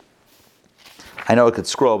 I know it could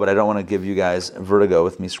scroll, but I don't want to give you guys vertigo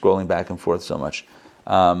with me scrolling back and forth so much.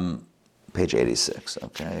 Page 86,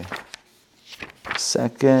 okay.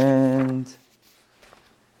 Second.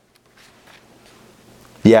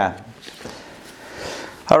 Yeah.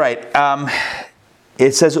 All right.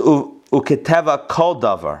 It says, uketeva kol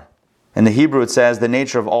davar. In the Hebrew it says, the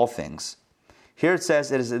nature of all things. Here it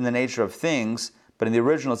says it is in the nature of things, but in the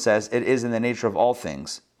original it says it is in the nature of all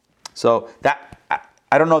things. So that,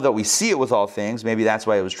 I don't know that we see it with all things. Maybe that's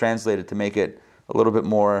why it was translated to make it a little bit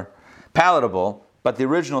more palatable. But the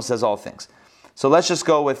original says all things. So let's just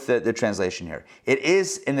go with the translation here. It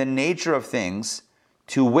is in the nature of things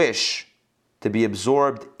to wish to be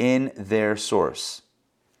absorbed in their source.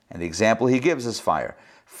 And the example he gives is fire.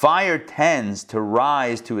 Fire tends to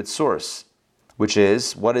rise to its source, which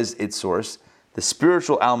is, what is its source? The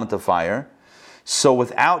spiritual element of fire. So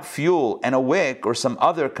without fuel and a wick or some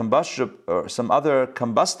other combustible,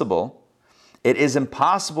 it is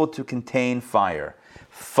impossible to contain fire.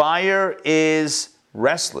 Fire is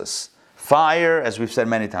restless. Fire, as we've said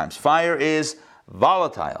many times, fire is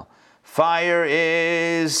volatile. Fire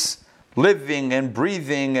is living and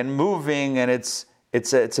breathing and moving, and it's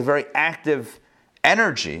a very active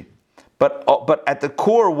energy. But at the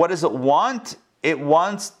core, what does it want? It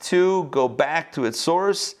wants to go back to its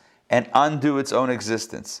source and undo its own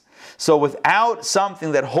existence. So without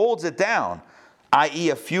something that holds it down, i.e.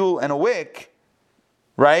 a fuel and a wick,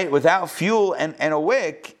 right? Without fuel and a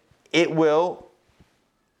wick, it will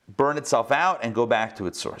burn itself out and go back to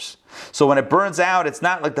its source. So when it burns out, it's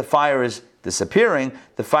not like the fire is disappearing.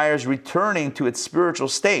 The fire is returning to its spiritual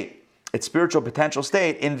state, its spiritual potential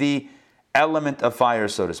state in the element of fire,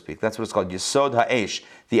 so to speak. That's what it's called, Yesod Ha'esh,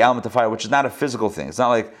 the element of fire, which is not a physical thing. It's not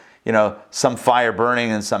like, some fire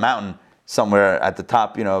burning in some mountain somewhere at the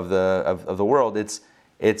top, of the world. It's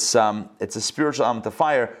a spiritual element of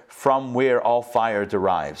fire from where all fire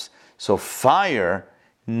derives. So fire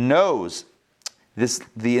knows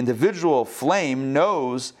the individual flame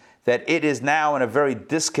knows that it is now in a very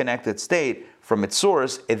disconnected state from its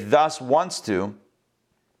source. It thus wants to,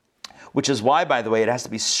 which is why, by the way, it has to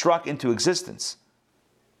be struck into existence.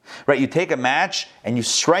 Right? You take a match and you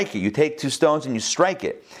strike it. You take two stones and you strike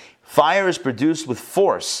it. Fire is produced with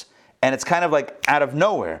force, and it's kind of like out of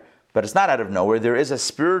nowhere. But it's not out of nowhere. There is a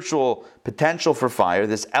spiritual potential for fire,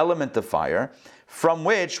 this element of fire, from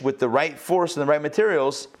which, with the right force and the right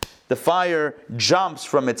materials, the fire jumps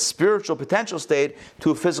from its spiritual potential state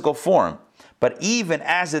to a physical form. But even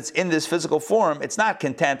as it's in this physical form, it's not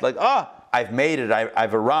content like, I've made it,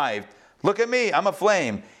 I've arrived. Look at me, I'm a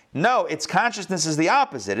flame. No, its consciousness is the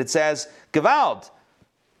opposite. It says, Gewalt,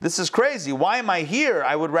 this is crazy. Why am I here?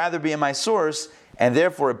 I would rather be in my source. And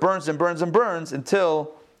therefore it burns and burns and burns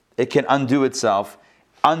until it can undo itself,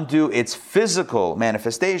 undo its physical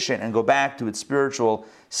manifestation, and go back to its spiritual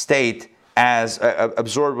state as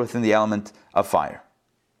absorbed within the element of fire.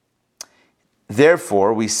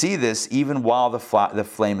 Therefore, we see this even while the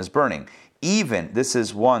flame is burning. Even, this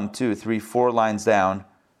is 1, 2, 3, 4 lines down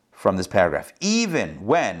from this paragraph. Even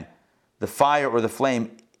when the fire or the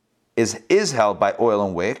flame is held by oil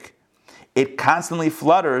and wick, it constantly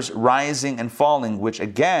flutters, rising and falling, which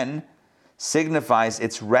again signifies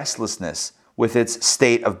its restlessness with its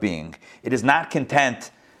state of being. It is not content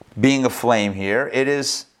being a flame here.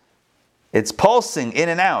 It's pulsing in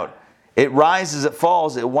and out. It rises, it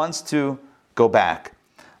falls, it wants to go back.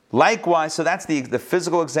 Likewise, so that's the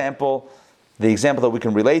physical example, the example that we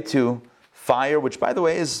can relate to fire, which by the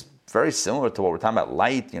way is very similar to what we're talking about,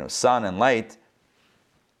 light, sun and light.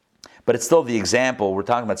 But it's still the example. We're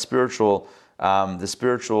talking about the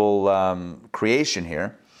spiritual creation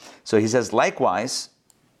here. So he says, likewise,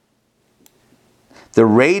 the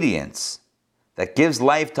radiance that gives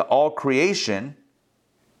life to all creation,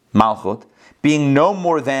 Malchut, being no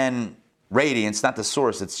more than radiance, not the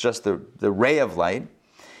source, it's just the ray of light,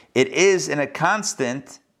 it is in a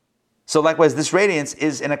constant, so likewise this radiance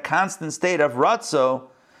is in a constant state of Ratzo,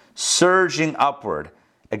 surging upward.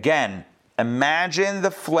 Again, imagine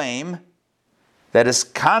the flame that is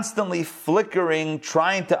constantly flickering,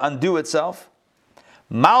 trying to undo itself.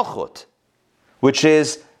 Malchut, which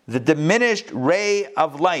is the diminished ray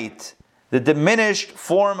of light, the diminished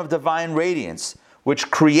form of divine radiance,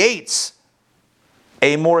 which creates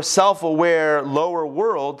a more self-aware lower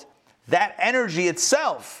world, that energy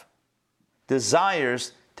itself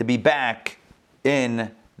desires to be back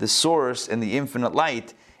in the source, in the infinite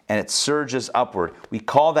light, and it surges upward. We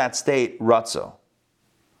call that state Ratzo.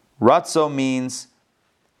 Ratzo means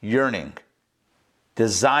yearning,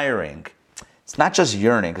 desiring. It's not just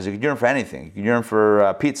yearning, because you can yearn for anything. You can yearn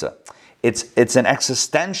for pizza. It's an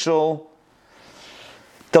existential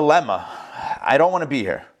dilemma. I don't want to be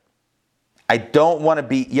here. I don't want to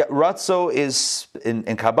be. Ratzo is,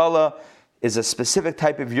 in Kabbalah, is a specific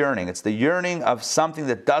type of yearning. It's the yearning of something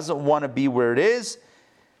that doesn't want to be where it is.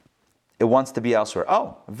 It wants to be elsewhere.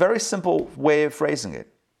 Oh, a very simple way of phrasing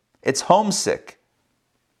it. It's homesick.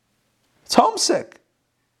 It's homesick.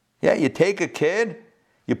 Yeah, you take a kid,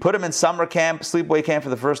 you put him in summer camp, sleepaway camp for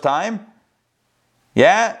the first time.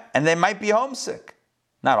 Yeah, and they might be homesick.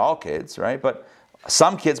 Not all kids, right? But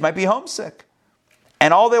some kids might be homesick.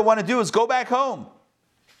 And all they want to do is go back home.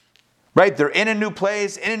 Right? They're in a new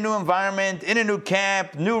place, in a new environment, in a new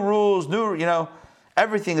camp, new rules,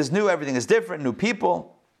 everything is new, everything is different, new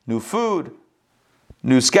people, new food,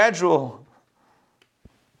 new schedule.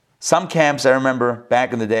 Some camps, I remember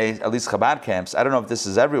back in the day, at least Chabad camps, I don't know if this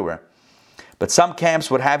is everywhere, but some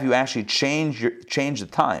camps would have you actually change the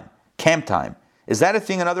time, camp time. Is that a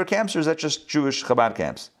thing in other camps, or is that just Jewish Chabad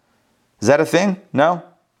camps? Is that a thing? No?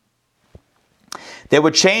 They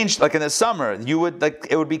would change, like in the summer,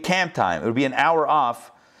 it would be camp time. It would be an hour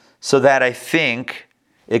off, so that I think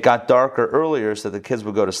it got darker earlier so the kids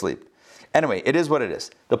would go to sleep. Anyway, it is what it is.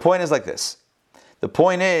 The point is like this. The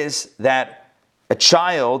point is that a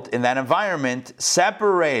child in that environment,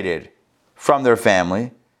 separated from their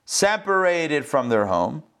family, separated from their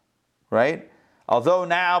home, right? Although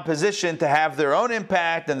now positioned to have their own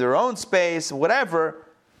impact and their own space, whatever,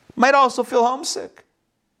 might also feel homesick.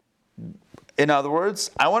 In other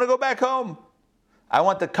words, I want to go back home. I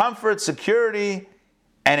want the comfort, security,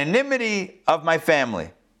 anonymity of my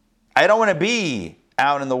family. I don't want to be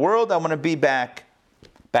out in the world. I want to be back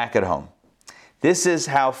at home. This is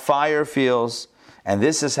how fire feels, and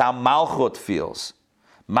this is how Malchut feels.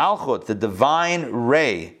 Malchut, the divine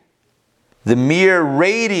ray, the mere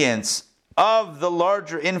radiance of the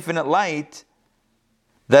larger infinite light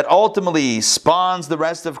that ultimately spawns the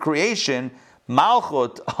rest of creation.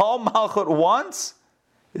 Malchut, all Malchut wants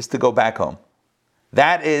is to go back home.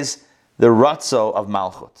 That is the Ratzo of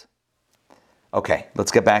Malchut. Okay,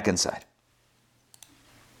 let's get back inside.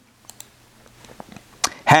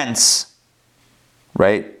 Hence,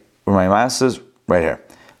 right, where my mass is, right here.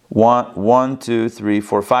 1, 2, 3,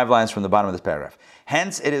 4, 5 lines from the bottom of this paragraph.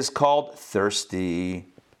 Hence, it is called thirsty.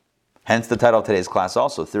 Hence the title of today's class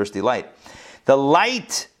also, Thirsty Light. The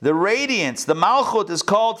light, the radiance, the Malchut is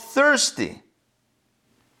called thirsty.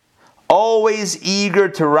 Always eager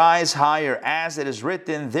to rise higher, as it is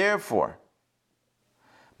written, therefore,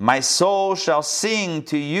 my soul shall sing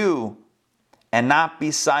to you and not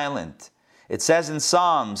be silent. It says in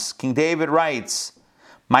Psalms, King David writes,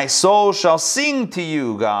 my soul shall sing to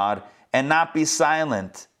you, God, and not be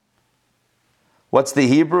silent. What's the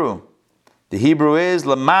Hebrew? The Hebrew is,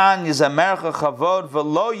 Leman yizamercha chavod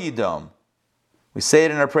v'lo yidom. We say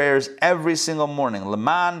it in our prayers every single morning.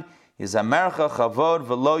 Leman yizamercha chavod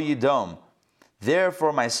v'lo yidom.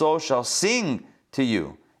 Therefore my soul shall sing to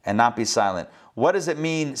you and not be silent. What does it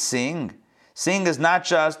mean, sing? Sing is not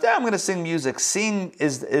just, I'm going to sing music. Singing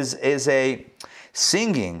is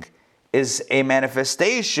a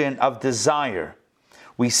manifestation of desire.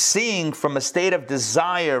 We sing from a state of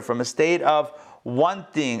desire, from a state of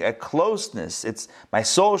wanting, a closeness. It's my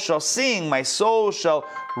soul shall sing, my soul shall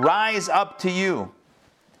rise up to you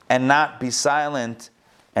and not be silent,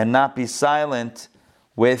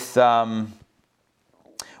 with a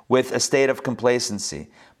state of complacency.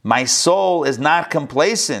 My soul is not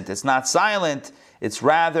complacent, it's not silent, it's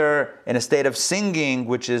rather in a state of singing,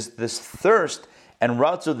 which is this thirst and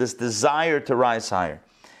ratzu, this desire to rise higher.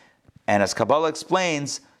 And as Kabbalah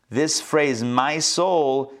explains, this phrase, my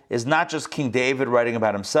soul, is not just King David writing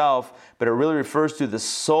about himself, but it really refers to the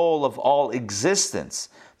soul of all existence,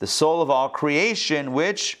 the soul of all creation,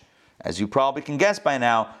 which, as you probably can guess by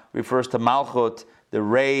now, refers to Malchut, the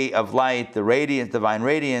ray of light, the radiance, divine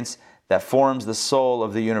radiance that forms the soul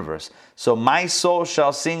of the universe. So my soul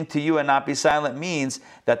shall sing to you and not be silent means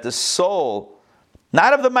that the soul,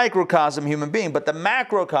 not of the microcosm human being, but the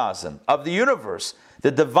macrocosm of the universe,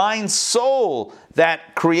 the divine soul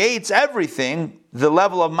that creates everything, the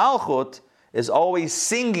level of Malchut, is always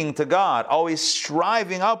singing to God, always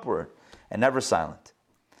striving upward, and never silent.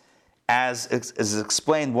 As is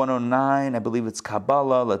explained 109, I believe it's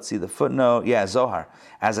Kabbalah, let's see the footnote, Zohar.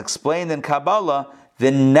 As explained in Kabbalah, the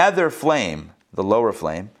nether flame, the lower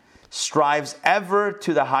flame, strives ever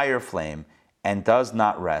to the higher flame and does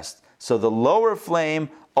not rest. So the lower flame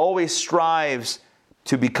always strives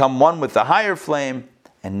to become one with the higher flame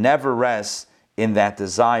and never rests in that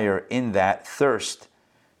desire, in that thirst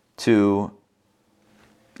to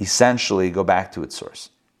essentially go back to its source.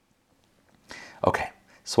 Okay,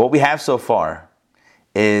 so what we have so far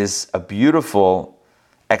is a beautiful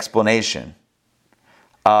explanation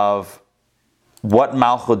of what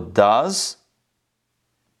Malchut does,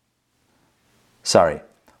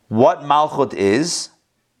 what Malchut is,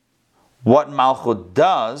 what Malchut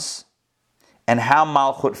does, and how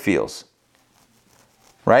Malchut feels.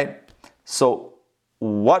 Right? So,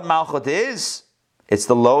 what Malchut is, it's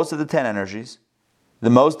the lowest of the 10 energies,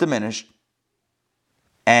 the most diminished,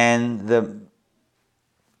 and the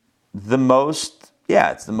most,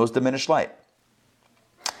 it's the most diminished light.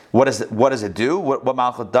 What does it do? What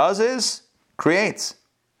Malchut does is creates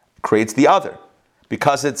the other,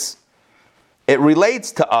 because it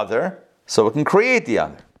relates to other, so it can create the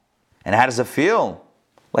other. And how does it feel?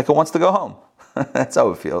 Like it wants to go home. That's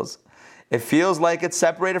how it feels. It feels like it's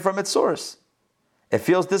separated from its source. It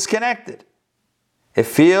feels disconnected. It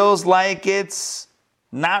feels like it's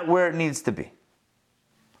not where it needs to be,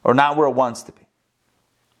 or not where it wants to be.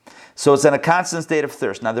 So it's in a constant state of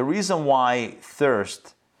thirst. Now, the reason why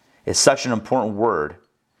thirst is such an important word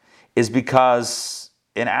is because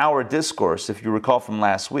in our discourse, if you recall from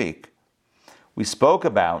last week, we spoke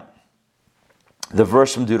about the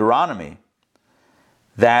verse from Deuteronomy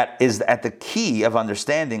that is at the key of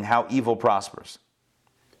understanding how evil prospers.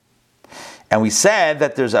 And we said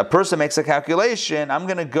that there's a person makes a calculation, I'm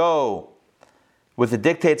going to go with the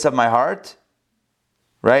dictates of my heart,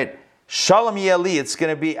 right? Shalom Yeli, it's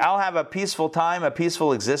going to be, I'll have a peaceful time, a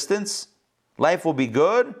peaceful existence. Life will be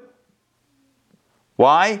good.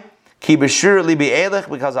 Why? Ki b'shir li bi'elech,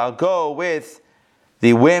 because I'll go with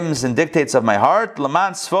the whims and dictates of my heart.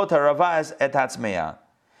 Laman sfot haravaz et hatzmeya.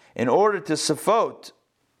 In order to sfot,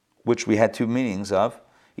 which we had two meanings of,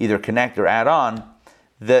 either connect or add on,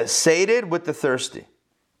 the sated with the thirsty.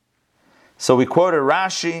 So we quoted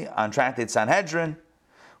Rashi on Tractate Sanhedrin,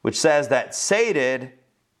 which says that sated,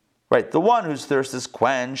 right, the one whose thirst is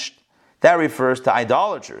quenched, that refers to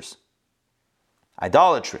idolaters.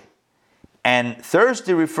 Idolatry. And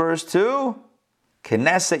thirsty refers to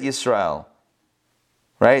Knesset Yisrael,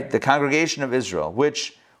 right? The congregation of Israel,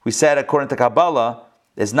 which we said, according to Kabbalah,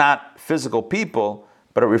 is not physical people,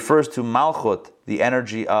 but it refers to Malchut, the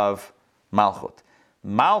energy of Malchut.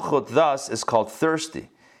 Malchut, thus, is called thirsty.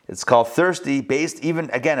 It's called thirsty based even,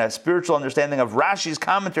 again, a spiritual understanding of Rashi's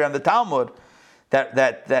commentary on the Talmud,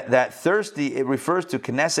 that thirsty, it refers to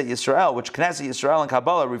Knesset Yisrael, which Knesset Yisrael in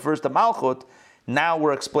Kabbalah refers to Malchut. Now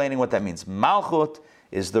we're explaining what that means. Malchut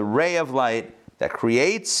is the ray of light that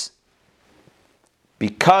creates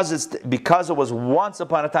because it was once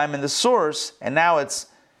upon a time in the source, and now it's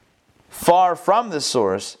far from the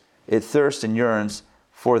source. It thirsts and yearns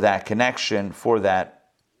for that connection, for that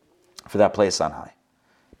place on high.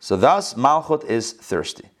 So thus, Malchut is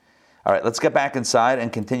thirsty. All right, let's get back inside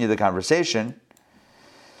and continue the conversation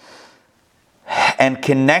and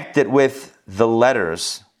connect it with the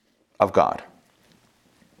letters of God.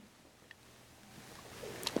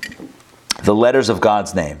 The letters of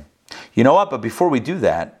God's name. You know what? But before we do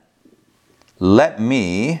that, let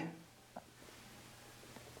me...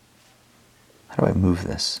 How do I move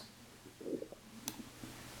this?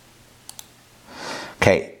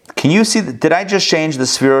 Okay, can you see... Did I just change the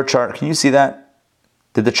Sphero chart? Can you see that?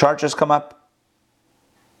 Did the chart just come up?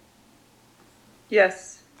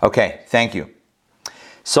 Yes. Okay, thank you.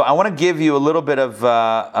 So I want to give you a little bit of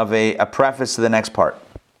a preface to the next part.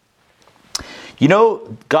 You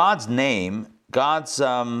know, God's name, God's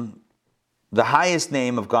the highest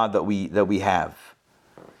name of God that we have.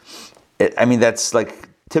 That's like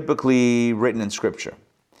typically written in Scripture.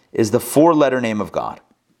 is the 4-letter name of God.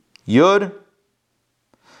 Yud,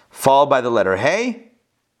 followed by the letter Hey,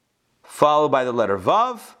 followed by the letter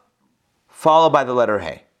Vav, followed by the letter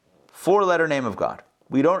Hey. 4-letter name of God.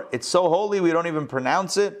 It's so holy we don't even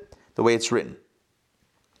pronounce it the way it's written.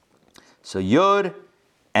 So Yud,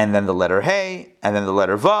 and then the letter Hey, and then the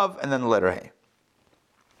letter Vav, and then the letter Hey.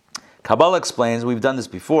 Kabbalah explains, we've done this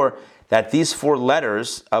before, that these 4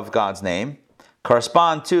 letters of God's name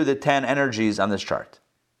correspond to the 10 energies on this chart.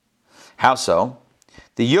 How so?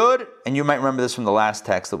 The Yud, and you might remember this from the last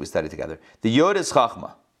text that we studied together. The Yud is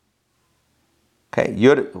Chachma. Okay,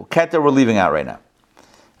 Yud, Keter we're leaving out right now.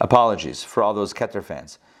 Apologies for all those Keter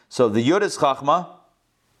fans. So the Yud is Chachma.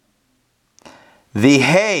 The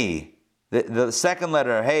Hey, the second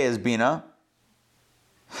letter, Hey, is Bina.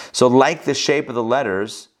 So like the shape of the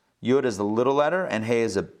letters, Yud is the little letter and Hey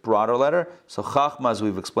is a broader letter. So Chachma, as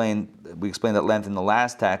we explained at length in the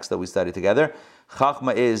last text that we studied together,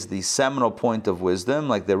 Chachma is the seminal point of wisdom,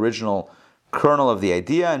 like the original kernel of the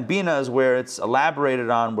idea, and Bina is where it's elaborated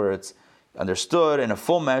on, where it's understood in a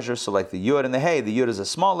full measure. So like the Yud and the Hey, the Yud is a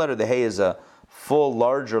small letter, the Hey is a full,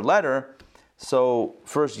 larger letter. So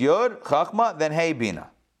first Yud, Chachma, then Hey, Bina.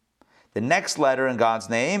 The next letter in God's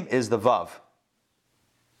name is the Vav,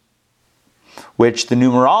 which the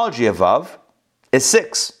numerology of Vav is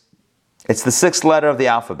 6. It's the 6th letter of the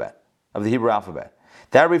alphabet, of the Hebrew alphabet.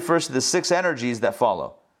 That refers to the 6 energies that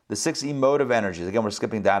follow, the 6 emotive energies. Again, we're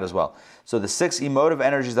skipping that as well. So the 6 emotive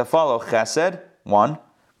energies that follow, Chesed, 1,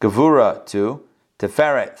 Gevura, 2,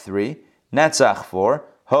 Tiferet, 3, Netzach, 4,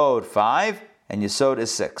 Hod, 5, and Yesod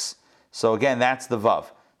is 6. So again, that's the Vav.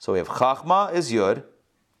 So we have Chachma is Yud,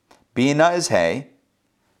 Bina is Hey,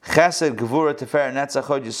 Chesed, Gevura, Tiferet, Netzach,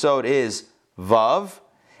 Hod, Yesod is Vav,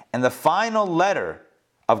 and the final letter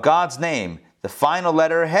of God's name, the final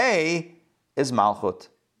letter Hey, is Malchut.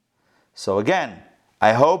 So again,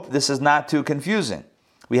 I hope this is not too confusing.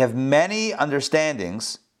 We have many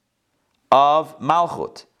understandings of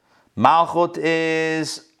Malchut. Malchut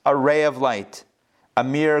is a ray of light, a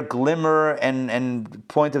mere glimmer and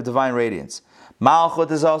point of divine radiance.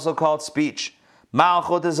 Malchut is also called speech.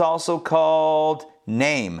 Malchut is also called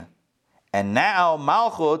name. And now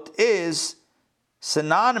Malchut is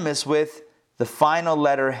synonymous with the final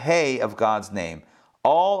letter Hey of God's name.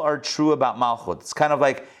 All are true about Malchut. It's kind of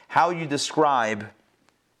like how you describe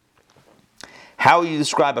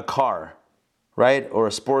a car, right? Or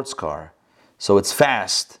a sports car. So it's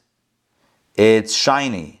fast, it's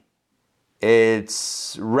shiny,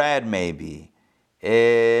 it's red maybe,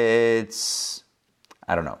 it's,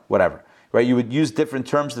 I don't know, whatever. Right? You would use different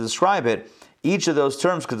terms to describe it. Each of those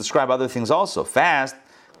terms could describe other things also. Fast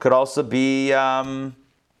could also be, a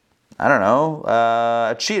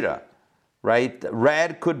cheetah, right?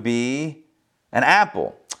 Red could be an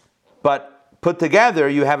apple. But put together,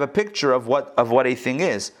 you have a picture of what a thing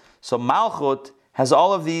is. So Malchut has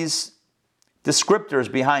all of these descriptors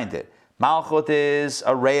behind it. Malchut is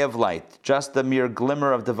a ray of light, just a mere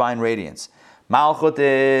glimmer of divine radiance. Malchut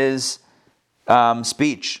is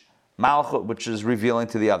speech. Malchut, which is revealing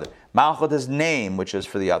to the other. Malchut is name, which is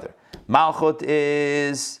for the other. Malchut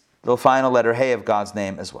is the final letter Hey of God's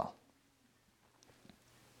name as well.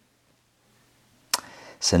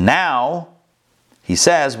 So now, he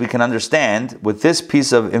says we can understand, with this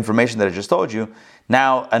piece of information that I just told you,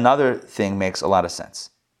 now another thing makes a lot of sense.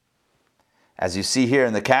 As you see here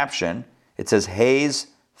in the caption, it says, Hey's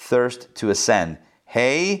thirst to ascend.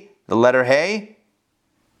 Hey, the letter Hey,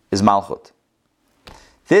 is Malchut.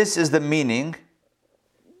 This is the meaning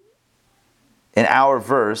in our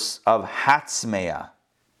verse of Hatzmeya,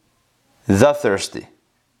 the thirsty.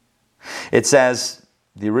 It says,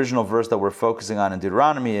 the original verse that we're focusing on in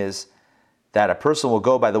Deuteronomy is that a person will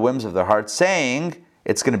go by the whims of their heart, saying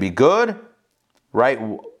it's going to be good, right?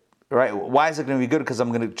 Why is it going to be good? Because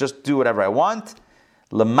I'm going to just do whatever I want.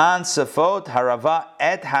 Leman sefot harava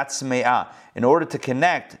et hatzmeya, in order to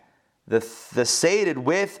connect the sated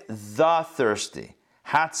with the thirsty.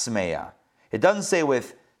 Hatzmeya. It doesn't say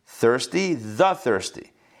with thirsty, the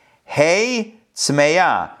thirsty. Hey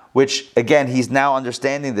tzmeya, which again he's now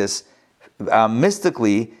understanding this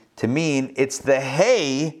mystically to mean it's the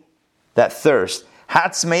Hey that thirst.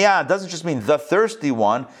 Hatzmeya doesn't just mean the thirsty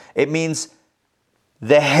one, it means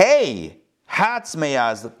the Hey.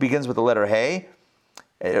 Hatzmeya begins with the letter Hey.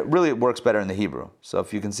 It really works better in the Hebrew. So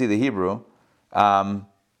if you can see the Hebrew,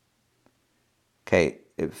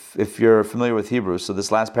 if you're familiar with Hebrew, so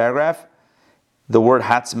this last paragraph, the word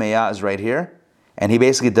Hatzmeya is right here, and he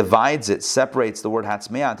basically divides it, separates the word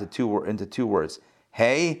Hatzmeya into two words.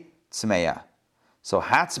 Hey, Tzmeya. So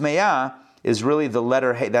Hatzmeya is really the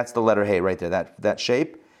letter Hey. That's the letter Hey right there. That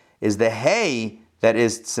shape is the Hey that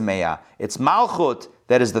is tzemeah. It's malchut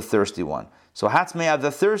that is the thirsty one. So hatzmeah,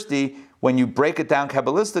 the thirsty, when you break it down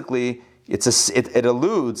Kabbalistically, it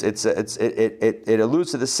alludes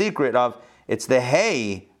to the secret of it's the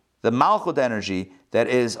hay, the malchut energy that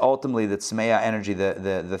is ultimately the tzemeah energy,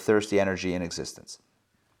 the thirsty energy in existence.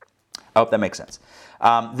 I hope that makes sense.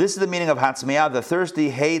 This is the meaning of hatzmeah, the thirsty,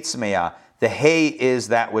 hay tzemeah. The hay is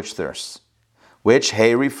that which thirsts, which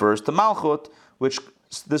hay refers to malchut, which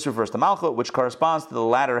corresponds to the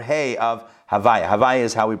latter hay of Havaya. Havaya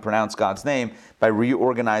is how we pronounce God's name, by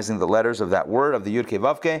reorganizing the letters of that word, of the Yud Kei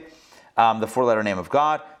Vav Kei, the four-letter name of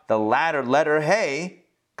God. The latter letter hay,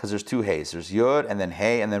 because there's two hays. There's Yud, and then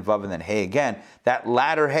hay, and then Vav, and then hay again. That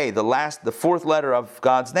latter hay, the fourth letter of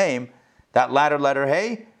God's name, that latter letter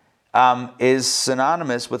hay is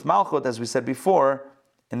synonymous with Malchut, as we said before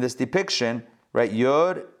in this depiction, right?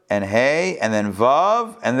 Yud, and hay, and then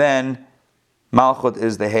Vav, and then Malchut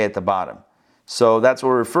is the hay at the bottom. So that's what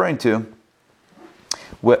we're referring to.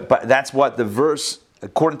 But that's what the verse,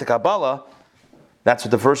 according to Kabbalah, that's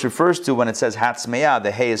what the verse refers to when it says hatzmeah,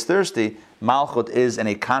 the hay is thirsty. Malchut is in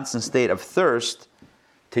a constant state of thirst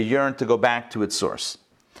to yearn to go back to its source.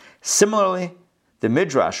 Similarly, the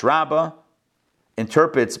Midrash Rabbah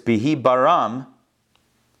interprets bihi baram.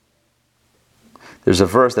 There's a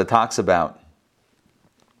verse that talks about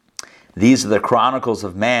these are the chronicles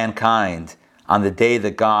of mankind on the day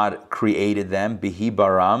that God created them, bihi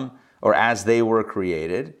baram, or as they were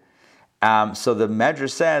created. So the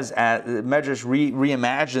Medrash says, the Medrash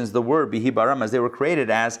reimagines the word bihi baram, as they were created,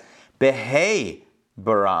 as behei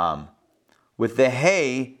baram. With the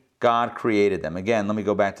hay, God created them. Again, let me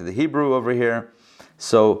go back to the Hebrew over here.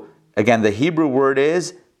 So again, the Hebrew word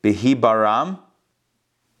is bihi baram,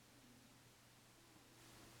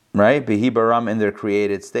 right? Bihi baram, in their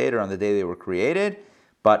created state, or on the day they were created.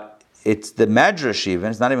 But it's the Medrash even,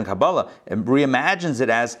 it's not even Kabbalah, it reimagines it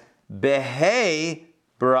as behei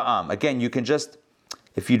baram. Again, you can just,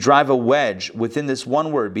 if you drive a wedge within this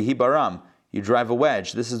one word, bihi baram, you drive a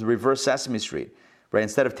wedge. This is the reverse Sesame Street, right?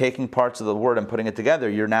 Instead of taking parts of the word and putting it together,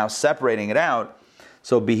 you're now separating it out.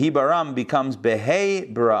 So bihi baram becomes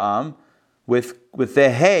behei baram. With the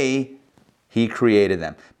hay, he created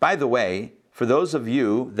them. By the way, for those of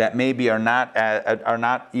you that maybe are not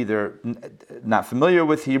either not familiar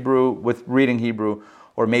with Hebrew, with reading Hebrew,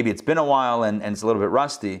 or maybe it's been a while and it's a little bit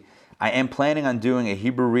rusty, I am planning on doing a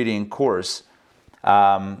Hebrew reading course,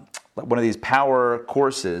 one of these power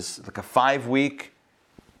courses, like a 5-week,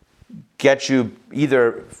 get you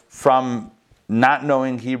either from not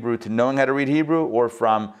knowing Hebrew to knowing how to read Hebrew, or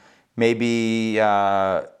from maybe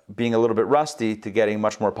being a little bit rusty to getting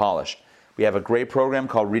much more polished. We have a great program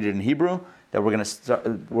called Read It in Hebrew that we're going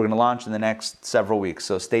to launch in the next several weeks.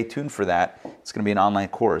 So stay tuned for that. It's going to be an online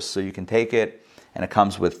course, so you can take it, and it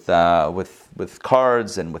comes with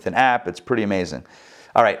cards and with an app. It's pretty amazing.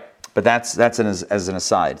 All right, but that's as an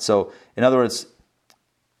aside. So in other words,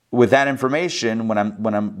 with that information,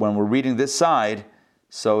 when we're reading this side,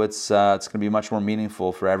 so it's going to be much more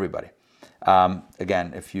meaningful for everybody.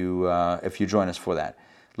 Again, if you join us for that,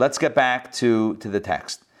 let's get back to the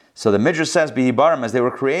text. So the Midrash says bihi baram, as they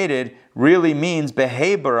were created, really means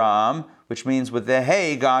behei baram, which means with the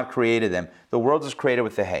hay God created them. The world is created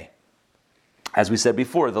with the hay. As we said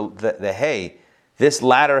before, the hay, this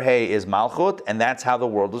latter hay is malchut, and that's how the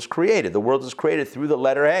world was created. The world was created through the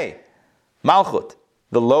letter hay, malchut,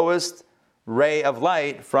 the lowest ray of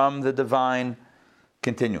light from the divine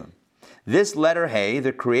continuum. This letter hay,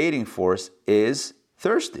 the creating force, is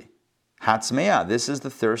thirsty. Hatzmeah, this is the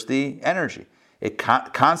thirsty energy. It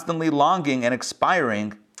constantly longing and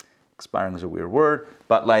expiring. Expiring is a weird word,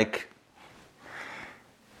 but like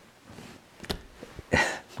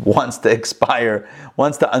wants to expire,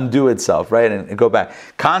 wants to undo itself, right? And go back.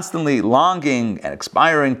 Constantly longing and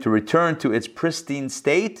expiring to return to its pristine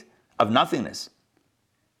state of nothingness.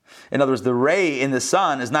 In other words, the ray in the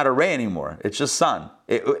sun is not a ray anymore. It's just sun.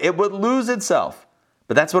 It would lose itself,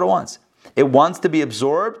 but that's what it wants. It wants to be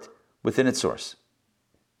absorbed within its source.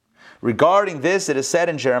 Regarding this, it is said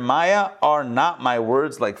in Jeremiah, "Are not my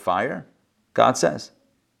words like fire?" God says.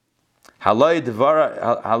 Haloi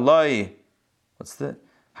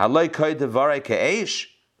kai devarai ke'esh?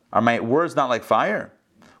 Are my words not like fire?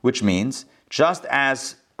 Which means, just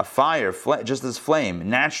as a fire, just as flame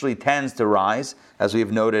naturally tends to rise, as we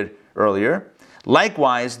have noted earlier,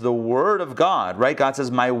 likewise the word of God, right? God says,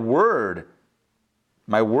 my words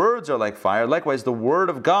are like fire. Likewise, the word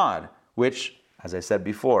of God, which, as I said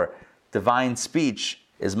before, divine speech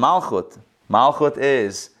is malchut. Malchut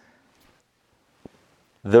is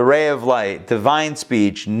the ray of light, divine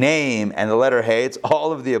speech, name, and the letter hey. It's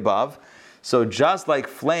all of the above. So just like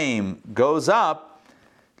flame goes up,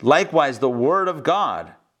 Likewise, the word of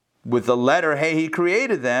God, with the letter Hey, he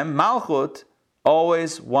created them, Malchut,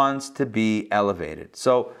 always wants to be elevated.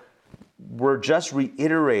 So we're just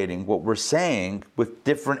reiterating what we're saying with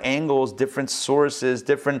different angles, different sources,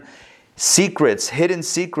 different secrets, hidden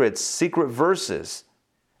secrets, secret verses,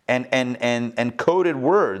 and coded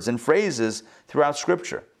words and phrases throughout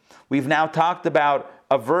Scripture. We've now talked about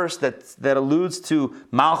a verse that alludes to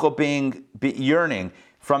Malchut being yearning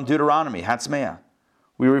from Deuteronomy, Hatzmeah.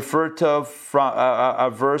 We refer to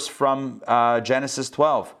a verse from Genesis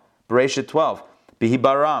 12, Bereshit 12, Bihi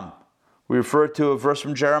Baram. We refer to a verse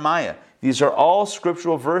from Jeremiah. These are all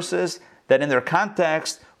scriptural verses that in their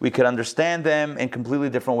context, we could understand them in completely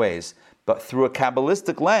different ways. But through a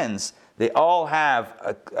Kabbalistic lens, they all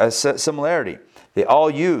have a similarity. They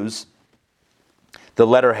all use the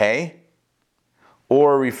letter Hey,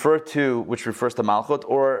 or refer to, which refers to Malchut,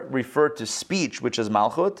 or refer to speech, which is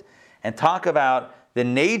Malchut, and talk about the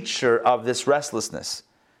nature of this restlessness,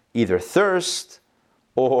 either thirst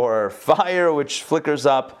or fire which flickers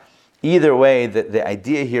up. Either way, the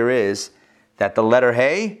idea here is that the letter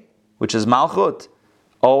Hey, which is Malchut,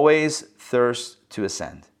 always thirsts to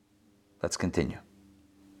ascend. Let's continue.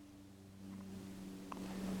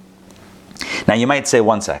 Now you might say,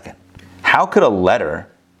 1 second, how could a letter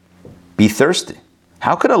be thirsty?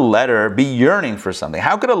 How could a letter be yearning for something?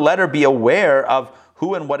 How could a letter be aware of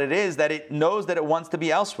who and what it is that it knows that it wants to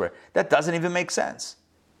be elsewhere? That doesn't even make sense.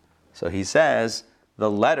 So he says the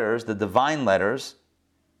letters, the divine letters,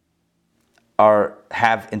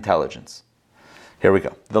 have intelligence. Here we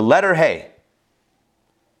go. The letter Hey,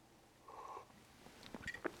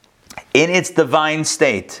 in its divine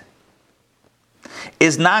state,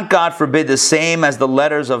 is not, God forbid, the same as the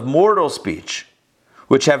letters of mortal speech,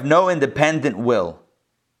 which have no independent will.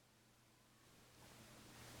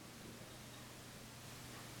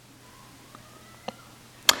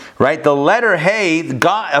 Right? The letter Hey,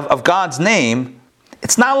 of God's name,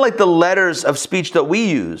 it's not like the letters of speech that we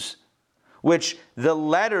use, which the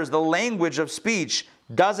letters, the language of speech,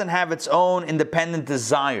 doesn't have its own independent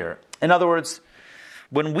desire. In other words,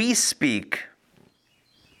 when we speak,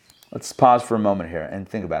 let's pause for a moment here and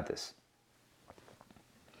think about this.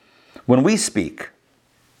 When we speak,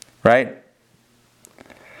 right?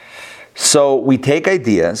 So we take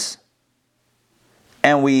ideas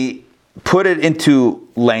and we put it into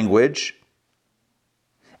language,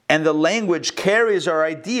 and the language carries our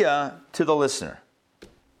idea to the listener.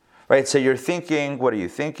 Right? So you're thinking, what are you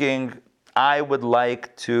thinking? I would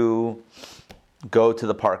like to go to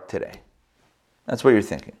the park today. That's what you're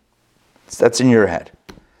thinking. That's in your head.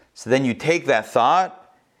 So then you take that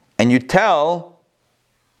thought and you tell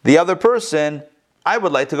the other person, I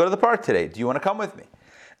would like to go to the park today. Do you want to come with me?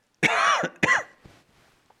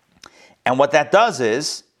 And what that does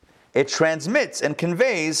is, it transmits and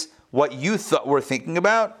conveys what you were thinking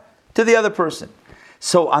about to the other person.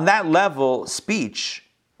 So on that level, speech,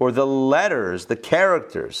 or the letters, the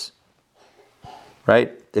characters,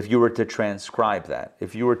 right? If you were to transcribe that,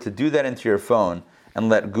 if you were to do that into your phone and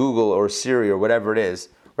let Google or Siri or whatever it is,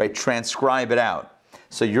 right, transcribe it out.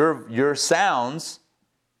 So your sounds,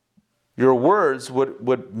 your words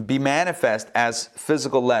would be manifest as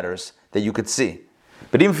physical letters that you could see.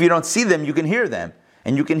 But even if you don't see them, you can hear them.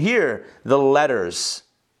 And you can hear the letters.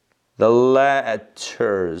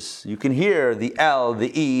 You can hear the L,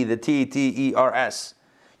 the E, the T, T-E-R-S.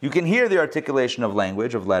 You can hear the articulation of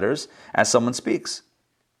language, of letters, as someone speaks.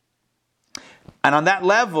 And on that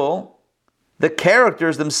level, the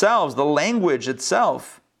characters themselves, the language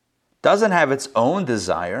itself, doesn't have its own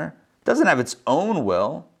desire, doesn't have its own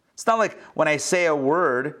will. It's not like when I say a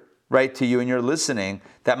word, right, to you and you're listening,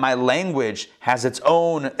 that my language has its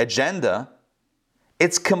own agenda.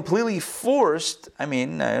 It's completely forced, I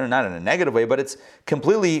mean, not in a negative way, but it's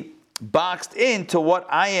completely boxed into what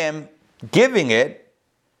I am giving it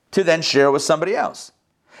to then share with somebody else.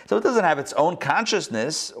 So it doesn't have its own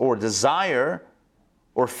consciousness or desire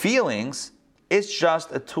or feelings. It's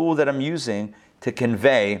just a tool that I'm using to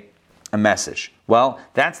convey a message. Well,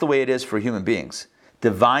 that's the way it is for human beings.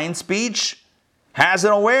 Divine speech has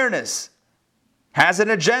an awareness, has an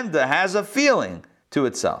agenda, has a feeling to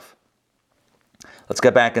itself. Let's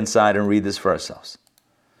get back inside and read this for ourselves.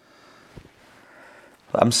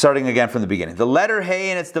 I'm starting again from the beginning. The letter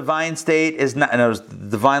Hey in its divine state is not, the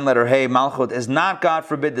divine letter Hey, Malchut, is not, God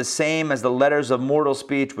forbid, the same as the letters of mortal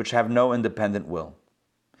speech which have no independent will.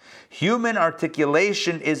 Human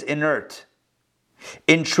articulation is inert,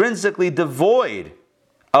 intrinsically devoid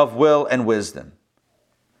of will and wisdom.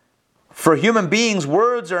 For human beings,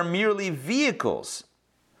 words are merely vehicles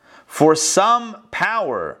for some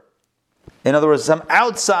power. In other words, some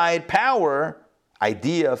outside power,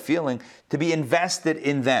 idea, feeling, to be invested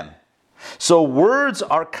in them. So words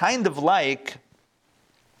are kind of like,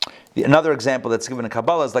 another example that's given in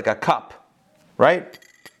Kabbalah is like a cup, right?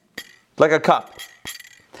 Like a cup.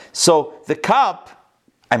 So the cup,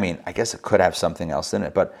 I guess it could have something else in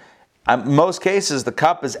it, but in most cases the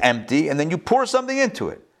cup is empty and then you pour something into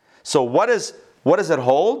it. So what does it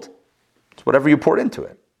hold? It's whatever you poured into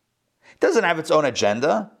it. It doesn't have its own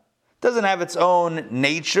agenda. It doesn't have its own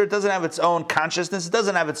nature. It doesn't have its own consciousness. It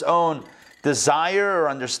doesn't have its own desire or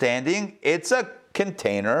understanding. It's a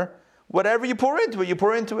container. Whatever you pour into it, you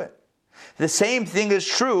pour into it. The same thing is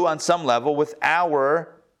true on some level with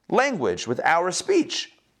our language, with our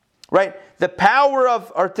speech, right? The power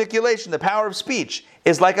of articulation, the power of speech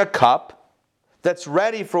is like a cup that's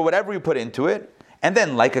ready for whatever you put into it. And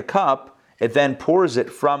then like a cup, it then pours it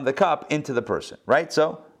from the cup into the person, right?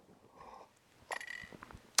 So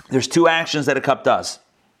there's two actions that a cup does.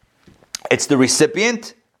 It's the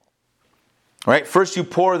recipient, right? First you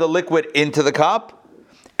pour the liquid into the cup,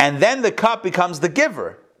 and then the cup becomes the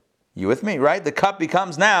giver. You with me, right? The cup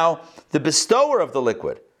becomes now the bestower of the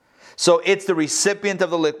liquid. So it's the recipient of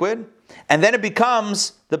the liquid, and then it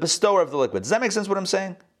becomes the bestower of the liquid. Does that make sense what I'm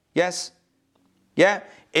saying? Yes? Yeah?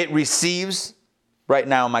 It receives, right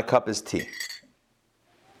now my cup is tea.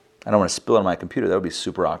 I don't want to spill it on my computer. That would be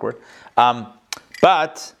super awkward.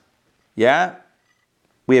 But, yeah,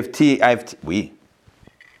 we have tea. The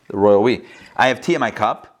royal we. I have tea in my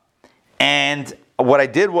cup, and what I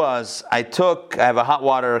did was I have a hot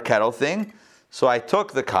water kettle thing, so I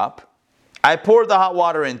took the cup, I poured the hot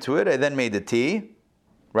water into it, I then made the tea,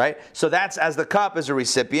 right? So that's as the cup is a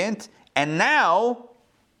recipient, and now,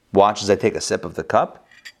 watch as I take a sip of the cup,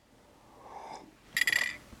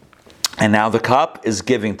 and now the cup is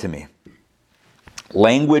giving to me.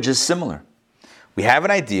 Language is similar. We have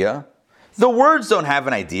an idea. The words don't have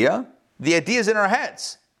an idea. The idea is in our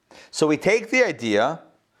heads. So we take the idea,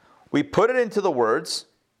 we put it into the words,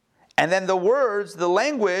 and then the words, the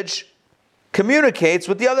language, communicates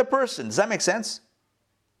with the other person. Does that make sense?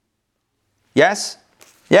 Yes?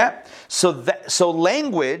 Yeah? So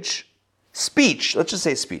language, speech, let's just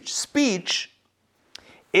say speech. Speech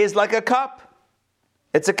is like a cup.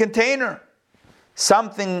 It's a container.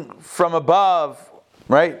 Something from above,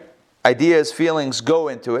 right? Ideas, feelings go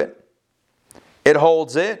into it. It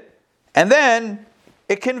holds it. And then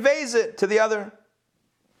it conveys it to the other.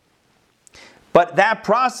 But that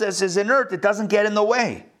process is inert. It doesn't get in the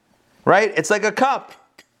way, right? It's like a cup.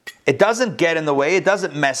 It doesn't get in the way. It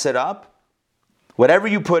doesn't mess it up. Whatever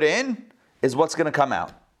you put in is what's going to come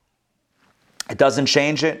out. It doesn't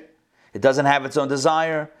change it. It doesn't have its own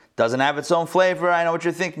desire. It doesn't have its own flavor. I know what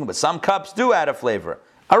you're thinking, but some cups do add a flavor.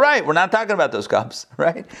 All right, we're not talking about those cups,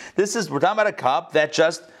 right? We're talking about a cup that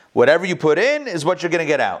just, whatever you put in is what you're going to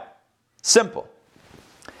get out. Simple.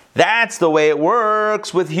 That's the way it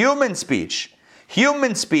works with human speech.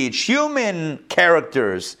 Human speech, human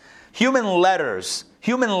characters, human letters,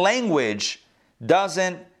 human language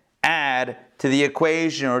doesn't add to the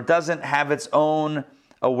equation or doesn't have its own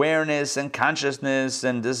awareness and consciousness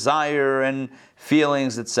and desire and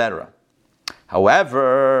feelings, etc.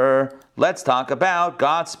 However, let's talk about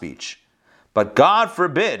God's speech. But God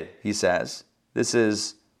forbid, he says, this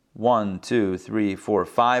is 1, 2, 3, 4,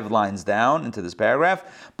 5 lines down into this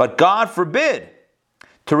paragraph, but God forbid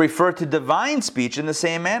to refer to divine speech in the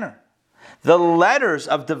same manner. The letters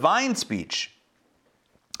of divine speech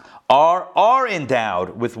are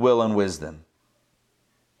endowed with will and wisdom.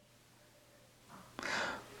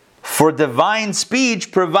 For divine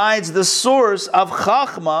speech provides the source of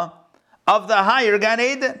Chachma of the higher Gan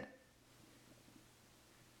Eden.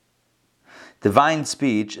 Divine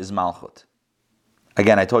speech is Malchut.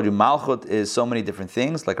 Again, I told you Malchut is so many different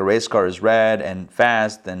things, like a race car is red and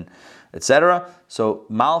fast and etc. So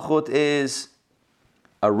Malchut is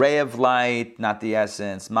a ray of light, not the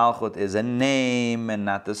essence. Malchut is a name and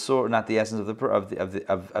not the source, not the essence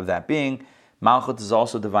of that being. Malchut is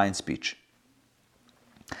also divine speech.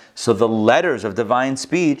 So the letters of divine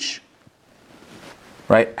speech,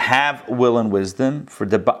 right, have will and wisdom. For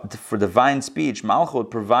divine speech, Malchut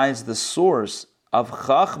provides the source of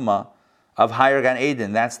Chachma of higher Gan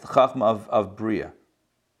Eden. That's the Chachma of Bria.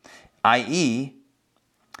 I.e.,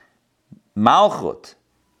 Malchut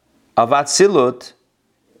of Atzilut,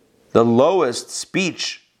 the lowest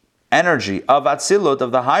speech energy of Atzilut,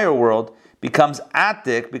 of the higher world, becomes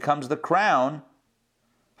Atik, becomes the crown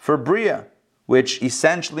for Bria, which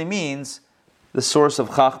essentially means the source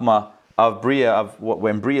of Chachma of Bria, of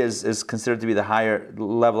when Bria is considered to be the higher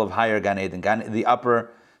level of higher Gan Eden, the upper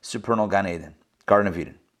supernal Gan Eden, Garden of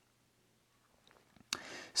Eden.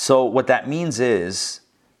 So what that means is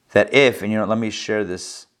that if, and let me share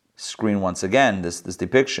this screen once again, this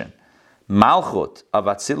depiction. Malchut of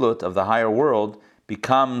Atzilut, of the higher world,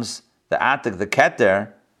 becomes the Atik, the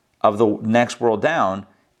Keter of the next world down,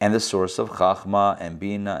 and the source of Chachma and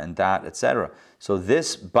Bina and Dat, etc. So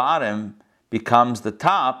this bottom becomes the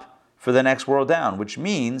top for the next world down, which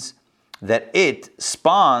means that it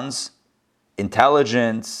spawns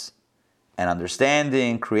intelligence and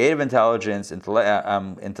understanding, creative intelligence,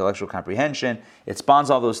 intellectual comprehension. It spawns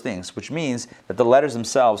all those things, which means that the letters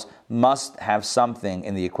themselves must have something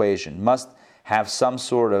in the equation, must have some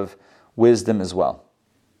sort of wisdom as well.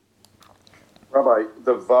 Rabbi,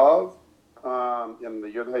 the Vav in the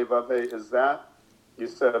Yud Hey Vav Hey, is that, you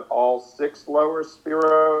said, all 6 lower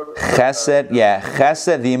Sphira? Chesed,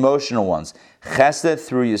 Chesed, the emotional ones. Chesed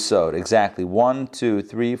through Yesod, exactly. 1, 2,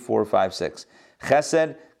 3, 4, 5, 6.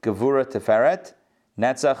 Chesed, Gevura, Tiferet,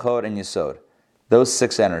 Netzach, Hod, and Yesod. Those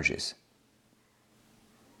 6 energies.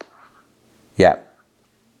 Yeah.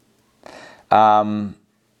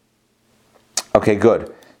 Okay,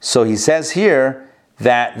 good. So he says here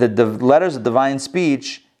that the letters of divine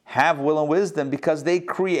speech have will and wisdom because they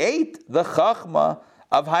create the Chachma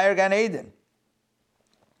of higher Gan Eden.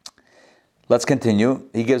 Let's continue.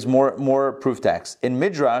 He gives more proof text. In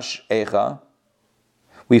Midrash Eicha,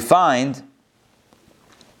 we find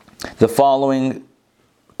the following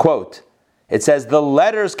quote. It says, the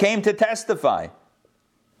letters came to testify.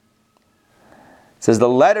 It says, the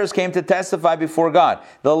letters came to testify before God.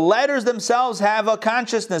 The letters themselves have a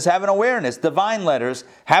consciousness, have an awareness. Divine letters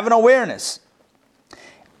have an awareness.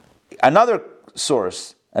 Another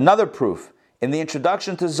source, another proof. In the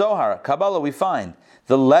introduction to Zohar, Kabbalah, we find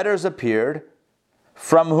the letters appeared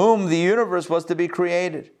from whom the universe was to be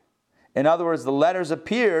created. In other words, the letters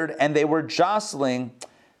appeared and they were jostling.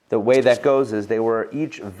 The way that goes is they were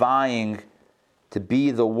each vying to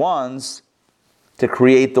be the ones to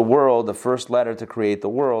create the world, the first letter to create the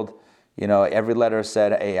world. Every letter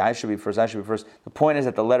said, hey, I should be first, I should be first. The point is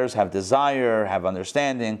that the letters have desire, have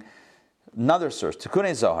understanding. Another source,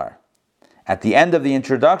 Tikunei Zohar, at the end of the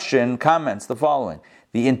introduction, comments the following: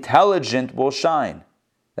 the intelligent will shine.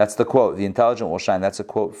 That's the quote, the intelligent will shine. That's a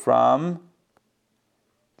quote from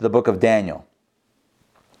the book of Daniel.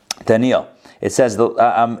 Daniel. It says,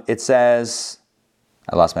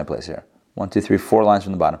 I lost my place here. 1, 2, 3, 4 lines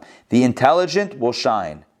from the bottom. The intelligent will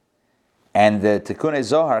shine. And the Tikunei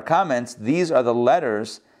Zohar comments, these are the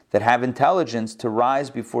letters that have intelligence to rise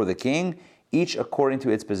before the king, each according to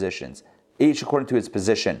its positions. Each according to its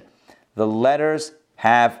position. The letters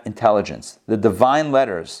have intelligence. The divine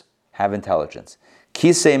letters have intelligence.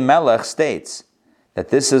 Kisei Melech states that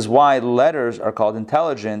this is why letters are called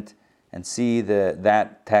intelligent, and see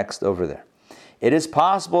that text over there. It is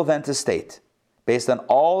possible then to state, based on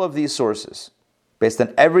all of these sources, based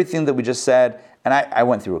on everything that we just said, and I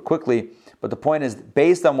went through it quickly, but the point is,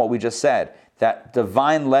 based on what we just said, that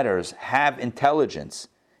divine letters have intelligence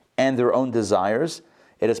and their own desires,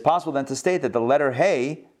 it is possible then to state that the letter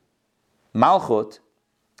Hey, Malchut,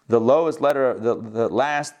 the lowest letter, the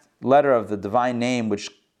last letter of the divine name, which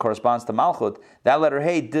corresponds to Malchut, that letter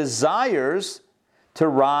Hey desires to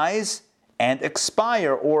rise and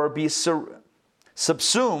expire or be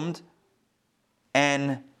subsumed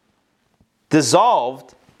and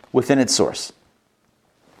dissolved within its source.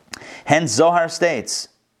 Hence Zohar states,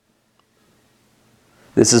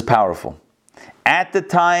 this is powerful, at the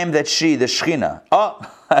time that she, the Shechinah,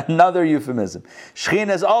 another euphemism,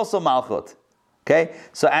 Shechinah is also Malchut, okay?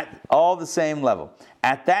 So at all the same level.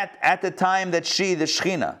 At the time that she, the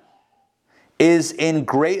Shechinah, is in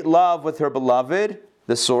great love with her beloved,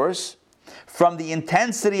 the source, from the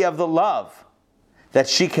intensity of the love that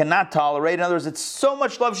she cannot tolerate. In other words, it's so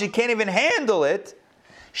much love she can't even handle it.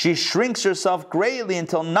 She shrinks herself greatly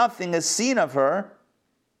until nothing is seen of her.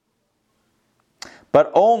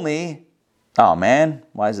 But only, oh man,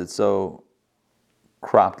 why is it so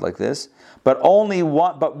cropped like this? But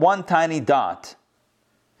one tiny dot.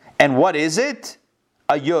 And what is it?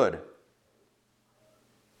 A yud.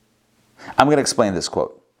 I'm going to explain this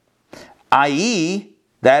quote. I.e.,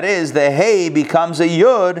 that is, the Hey becomes a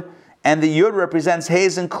yud, and the yud represents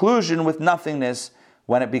Hey's inclusion with nothingness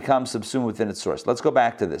when it becomes subsumed within its source. Let's go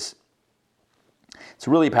back to this. It's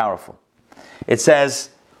really powerful. It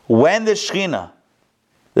says, when the Shechinah,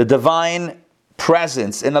 the divine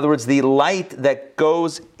presence, in other words, the light that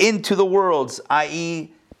goes into the worlds,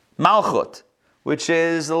 i.e., Malchut, which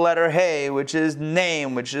is the letter Hey, which is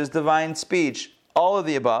name, which is divine speech, all of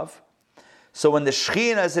the above. So when the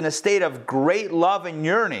Shechinah is in a state of great love and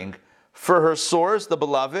yearning for her source, the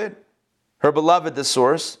beloved, her beloved, the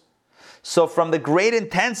source, so from the great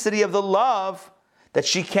intensity of the love that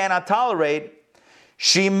she cannot tolerate,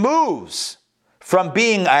 She moves from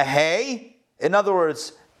being a hey, in other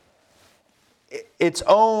words,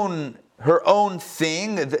 her own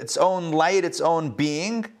thing, its own light, its own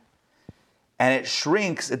being, and it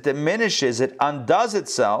shrinks, it diminishes, it undoes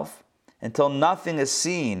itself until nothing is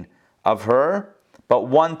seen of her but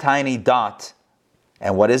one tiny dot.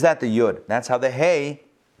 And what is that? The yud. That's how the hey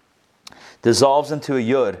dissolves into a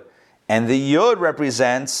yud. And the yud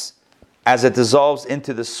represents as it dissolves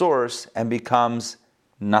into the source and becomes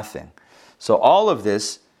nothing. So all of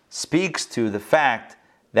this speaks to the fact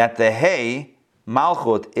that the hey,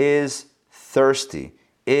 Malchut, is thirsty,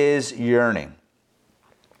 is yearning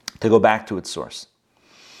to go back to its source.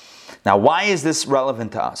 Now, why is this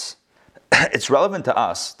relevant to us? It's relevant to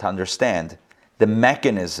us to understand the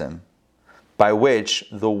mechanism by which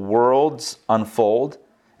the worlds unfold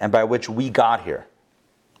and by which we got here.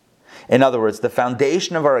 In other words, the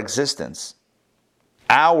foundation of our existence,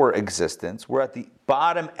 we're at the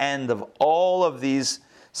bottom end of all of these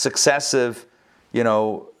successive,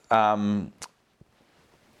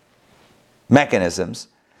 mechanisms.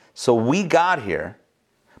 So we got here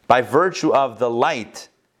by virtue of the light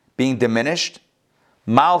being diminished,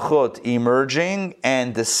 Malchut emerging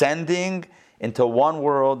and descending into one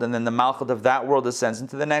world, and then the Malchut of that world descends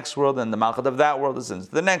into the next world, and the Malchut of that world descends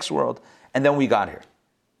into the next world, and then we got here.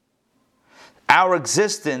 Our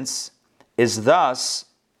existence is thus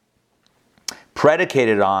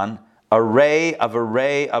predicated on array of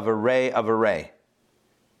array of array of array.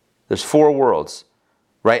 There's 4 worlds,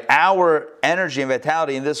 right? Our energy and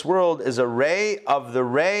vitality in this world is array of the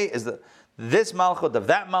ray, this Malchut of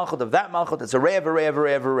that Malchut of that Malchut. It's array of array of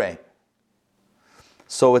array of array.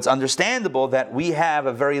 So it's understandable that we have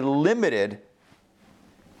a very limited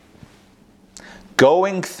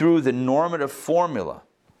going through the normative formula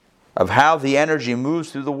of how the energy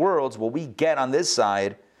moves through the worlds. What we get on this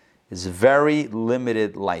side is very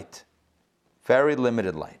limited light. Very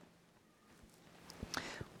limited light.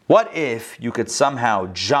 What if you could somehow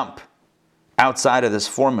jump outside of this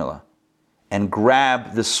formula and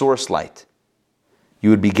grab the source light? You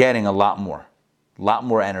would be getting a lot more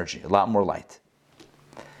energy, a lot more light.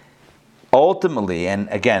 Ultimately, and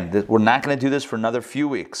again, we're not going to do this for another few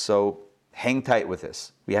weeks, so hang tight with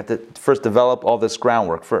this. We have to first develop all this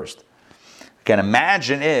groundwork first. Again,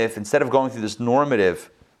 imagine if, instead of going through this normative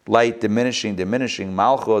light diminishing,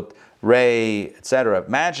 Malchut, Ray, etc.,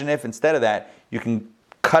 imagine if instead of that, you can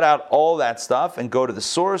cut out all that stuff and go to the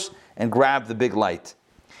source and grab the big light.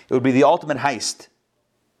 It would be the ultimate heist,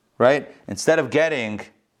 right? Instead of getting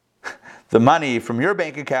the money from your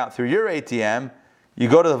bank account through your ATM, you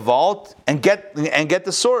go to the vault and get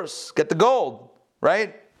the source, get the gold,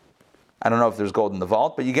 right? I don't know if there's gold in the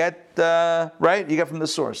vault, but you get, right? You get from the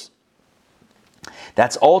source.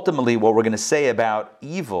 That's ultimately what we're going to say about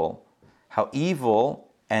evil, how evil,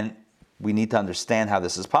 and we need to understand how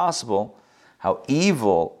this is possible, how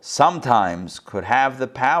evil sometimes could have the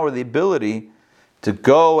power, the ability to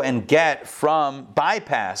go and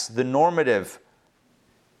bypass the normative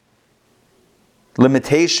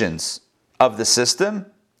limitations of the system,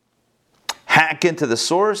 hack into the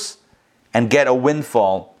source, and get a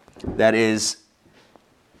windfall that is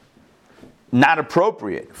not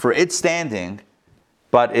appropriate for its standing,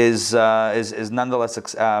 but is nonetheless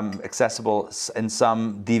accessible in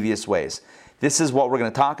some devious ways. This is what we're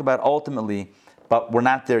going to talk about ultimately, but we're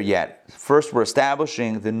not there yet. First, we're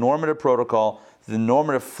establishing the normative protocol, the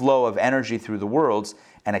normative flow of energy through the worlds,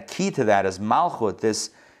 and a key to that is Malchut, this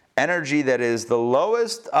energy that is the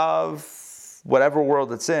lowest of whatever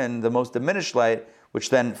world it's in, the most diminished light,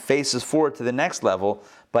 which then faces forward to the next level,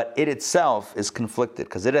 but it itself is conflicted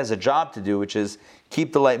because it has a job to do, which is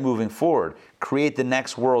keep the light moving forward, create the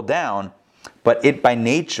next world down, but it by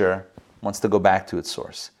nature wants to go back to its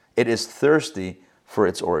source. It is thirsty for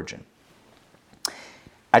its origin.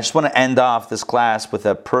 I just want to end off this class with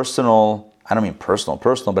a personal, I don't mean personal,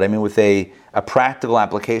 but I mean with a practical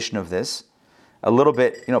application of this, a little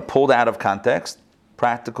bit, pulled out of context,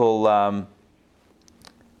 practical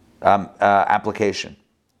application.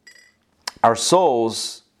 Our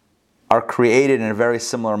souls are created in a very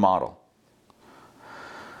similar model.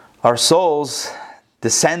 Our souls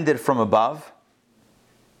descended from above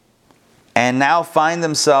and now find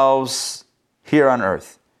themselves here on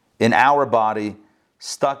earth, in our body,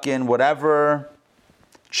 stuck in whatever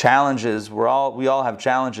challenges, we all have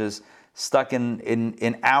challenges, stuck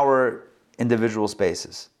in our individual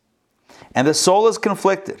spaces. And the soul is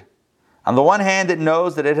conflicted. On the one hand, it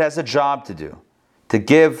knows that it has a job to do, to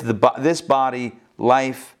give this body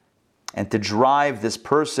life and to drive this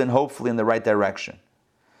person hopefully in the right direction.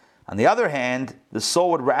 On the other hand, the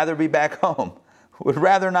soul would rather be back home, would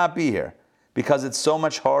rather not be here. because it's so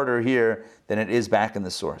much harder here than it is back in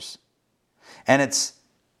the source. And its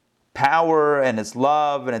power and its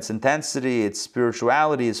love and its intensity, its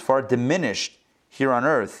spirituality is far diminished here on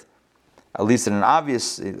earth, at least in an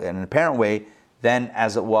obvious and an apparent way, than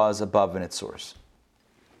as it was above in its source.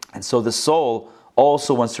 And so the soul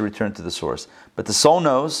also wants to return to the source. But the soul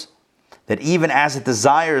knows that even as it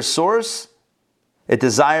desires source, it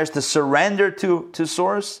desires to surrender to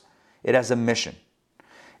source, it has a mission.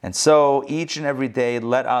 And so each and every day,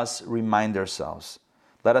 let us remind ourselves.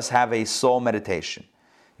 Let us have a soul meditation.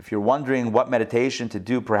 If you're wondering what meditation to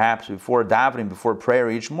do perhaps before davening, before prayer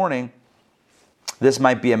each morning, this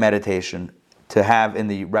might be a meditation to have in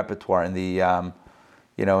the repertoire, in the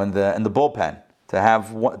in the bullpen, to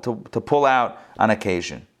have to pull out on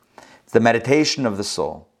occasion. It's the meditation of the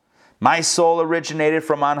soul. My soul originated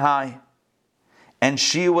from on high, and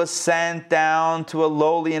she was sent down to a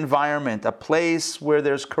lowly environment, a place where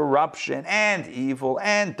there's corruption and evil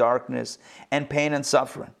and darkness and pain and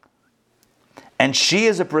suffering. And she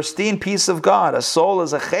is a pristine piece of God. A soul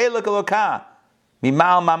is a chelek elokah,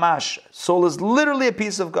 mimal mamash. Soul is literally a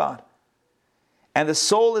piece of God. And the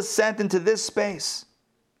soul is sent into this space.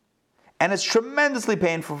 And it's tremendously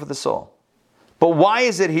painful for the soul. But why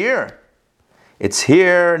is it here? It's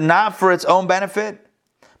here not for its own benefit,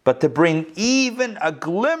 but to bring even a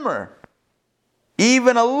glimmer,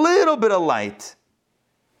 even a little bit of light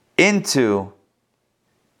into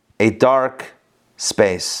a dark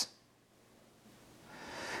space.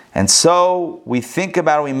 And so we think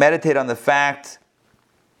about, we meditate on the fact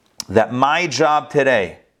that my job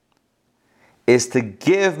today is to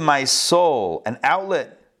give my soul an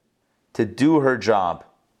outlet to do her job.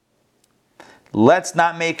 Let's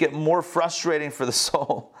not make it more frustrating for the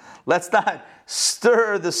soul. Let's not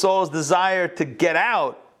stir the soul's desire to get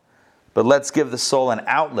out, but let's give the soul an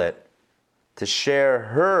outlet to share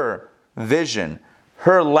her vision,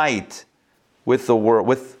 her light with the world,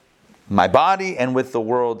 with my body and with the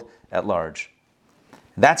world at large.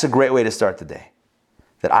 That's a great way to start the day.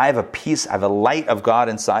 That I have a piece, I have a light of God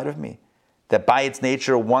inside of me, that by its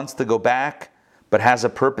nature wants to go back, but has a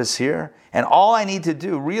purpose here. And all I need to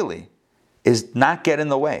do really is not get in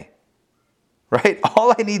the way. Right?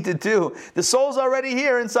 All I need to do, the soul's already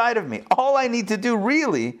here inside of me. All I need to do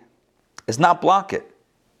really is not block it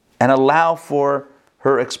and allow for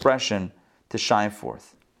her expression to shine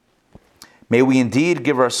forth. May we indeed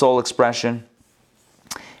give our soul expression,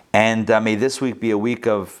 and may this week be a week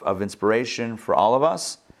of inspiration for all of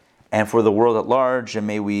us and for the world at large, and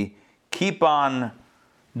may we keep on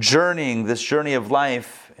journeying this journey of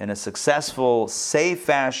life in a successful, safe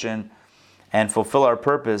fashion and fulfill our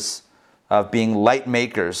purpose of being light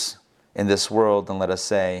makers in this world. And let us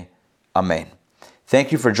say, Amen.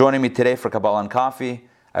 Thank you for joining me today for Kabbalah Coffee.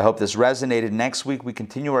 I hope this resonated. Next week we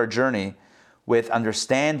continue our journey with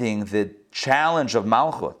understanding the challenge of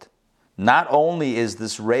Malchut. Not only is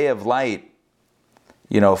this ray of light,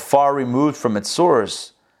 far removed from its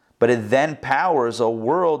source, but it then powers a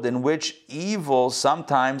world in which evil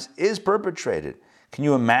sometimes is perpetrated. Can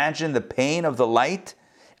you imagine the pain of the light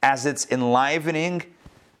as it's enlivening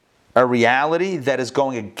a reality that is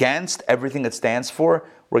going against everything it stands for?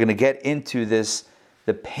 We're going to get into this,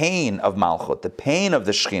 the pain of Malchut, the pain of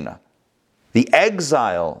the Shechinah, the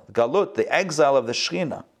exile, Galut, the exile of the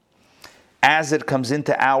Shechinah, as it comes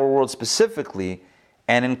into our world specifically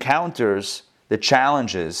and encounters the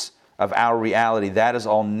challenges of our reality. That is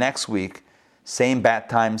all next week, same bat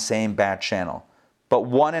time, same bat channel. But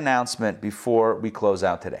one announcement before we close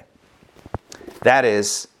out today. That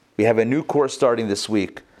is, we have a new course starting this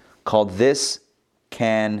week called This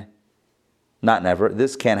Can Happen.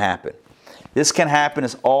 This Can Happen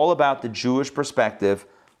is all about the Jewish perspective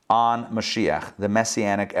on Mashiach, the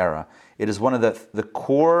Messianic era. It is one of the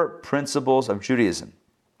core principles of Judaism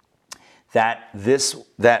that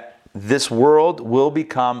this world will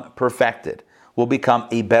become perfected, will become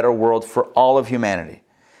a better world for all of humanity.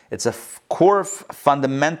 It's a core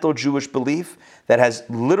fundamental Jewish belief that has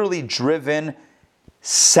literally driven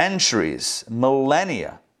centuries,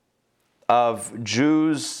 millennia of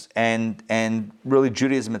Jews and really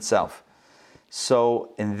Judaism itself.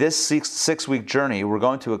 So in this six-week journey, we're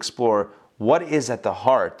going to explore what is at the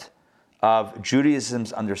heart of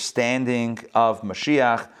Judaism's understanding of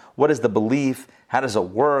Mashiach. What is the belief? How does it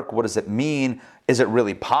work? What does it mean? Is it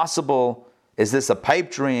really possible? Is this a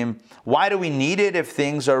pipe dream? Why do we need it if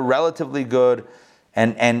things are relatively good?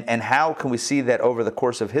 And how can we see that over the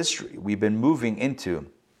course of history we've been moving into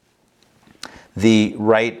the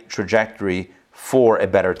right trajectory for a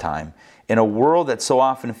better time? In a world that so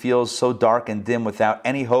often feels so dark and dim without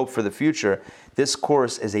any hope for the future, this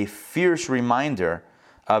course is a fierce reminder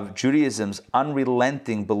of Judaism's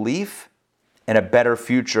unrelenting belief in a better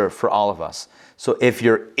future for all of us. So if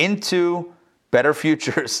you're into better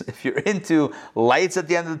futures, if you're into lights at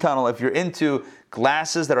the end of the tunnel, if you're into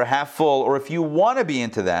glasses that are half full, or if you want to be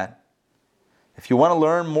into that, if you want to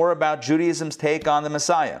learn more about Judaism's take on the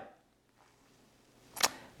Messiah,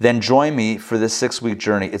 then join me for this 6-week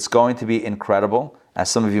journey. It's going to be incredible. As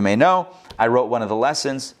some of you may know, I wrote one of the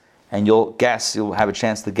lessons, and you'll have a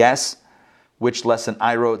chance to guess which lesson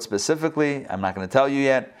I wrote specifically. I'm not going to tell you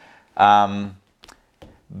yet.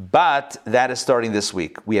 But that is starting this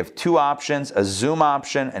week. We have 2 options, a Zoom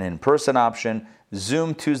option, an in-person option.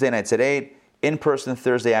 Zoom Tuesday nights at 8, in-person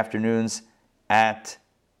Thursday afternoons at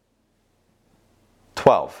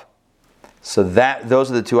 12. So those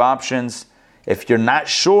are the 2 options. If you're not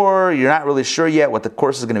really sure yet what the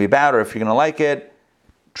course is going to be about, or if you're going to like it,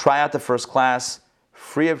 try out the first class,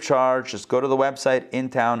 free of charge. Just go to the website,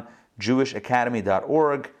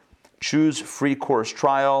 intownjewishacademy.org, choose free course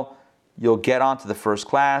trial. You'll get onto the first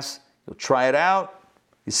class. You'll try it out.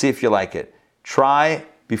 You see if you like it. Try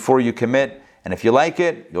before you commit. And if you like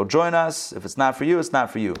it, you'll join us. If it's not for you, it's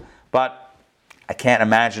not for you. But I can't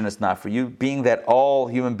imagine it's not for you, being that all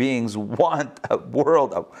human beings want a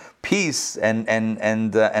world of peace and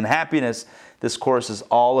happiness. This course is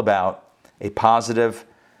all about a positive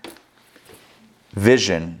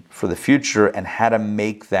vision for the future and how to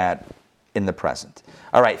make that in the present.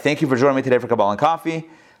 All right, thank you for joining me today for Kabbalah Coffee.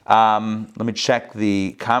 Let me check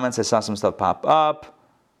the comments. I saw some stuff pop up.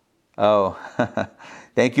 Oh,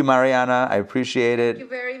 thank you, Mariana. I appreciate it. Thank you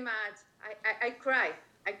very much. I cry.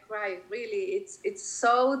 Really, it's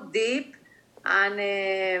so deep,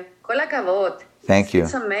 and kol hakavod. Thank you.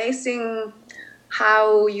 It's amazing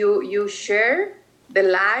how you share the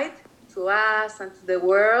light to us and to the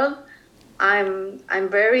world. I'm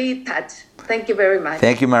very touched. Thank you very much.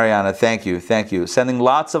 Thank you, Mariana. Thank you. Sending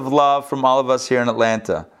lots of love from all of us here in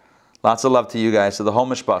Atlanta. Lots of love to you guys, to the whole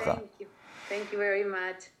mishpacha. Thank you very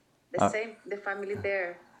much. The family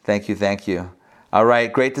there. Thank you. All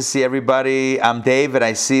right, great to see everybody. I'm David.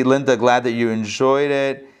 I see Linda. Glad that you enjoyed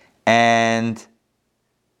it. And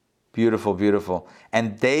beautiful.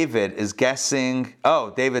 And David is guessing. Oh,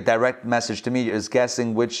 David, direct message to me, is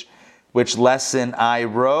guessing which lesson I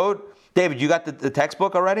wrote. David, you got the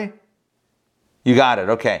textbook already? You got it.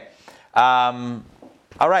 Okay. All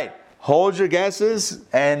right. Hold your guesses,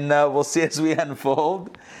 and we'll see as we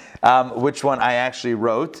unfold which one I actually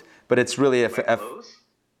wrote. But it's really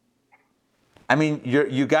I mean,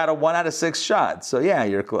 you got a 1 out of 6 shot, so yeah,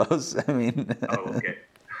 you're close. I mean, okay.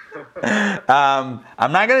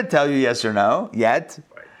 I'm not going to tell you yes or no yet,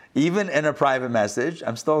 Right. Even in a private message.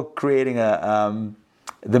 I'm still creating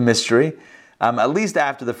the mystery. At least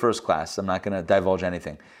after the first class, I'm not going to divulge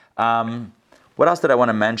anything. What else did I want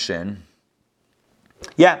to mention?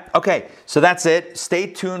 Yeah, okay, so that's it. Stay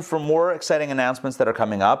tuned for more exciting announcements that are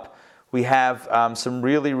coming up. We have some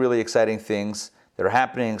really, really exciting things that are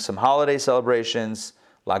happening, some holiday celebrations.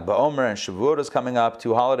 Lag BaOmer and Shavuot is coming up,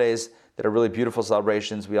 2 holidays that are really beautiful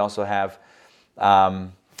celebrations. We also have,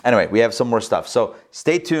 we have some more stuff. So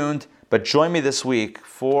stay tuned, but join me this week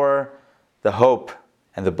for the hope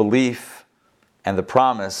and the belief and the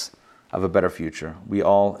promise of a better future. We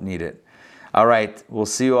all need it. All right, we'll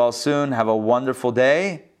see you all soon. Have a wonderful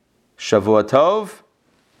day. Shavua Tov,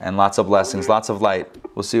 and lots of blessings, lots of light.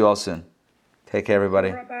 We'll see you all soon. Take care, everybody.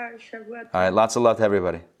 All right, lots of love to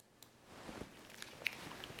everybody.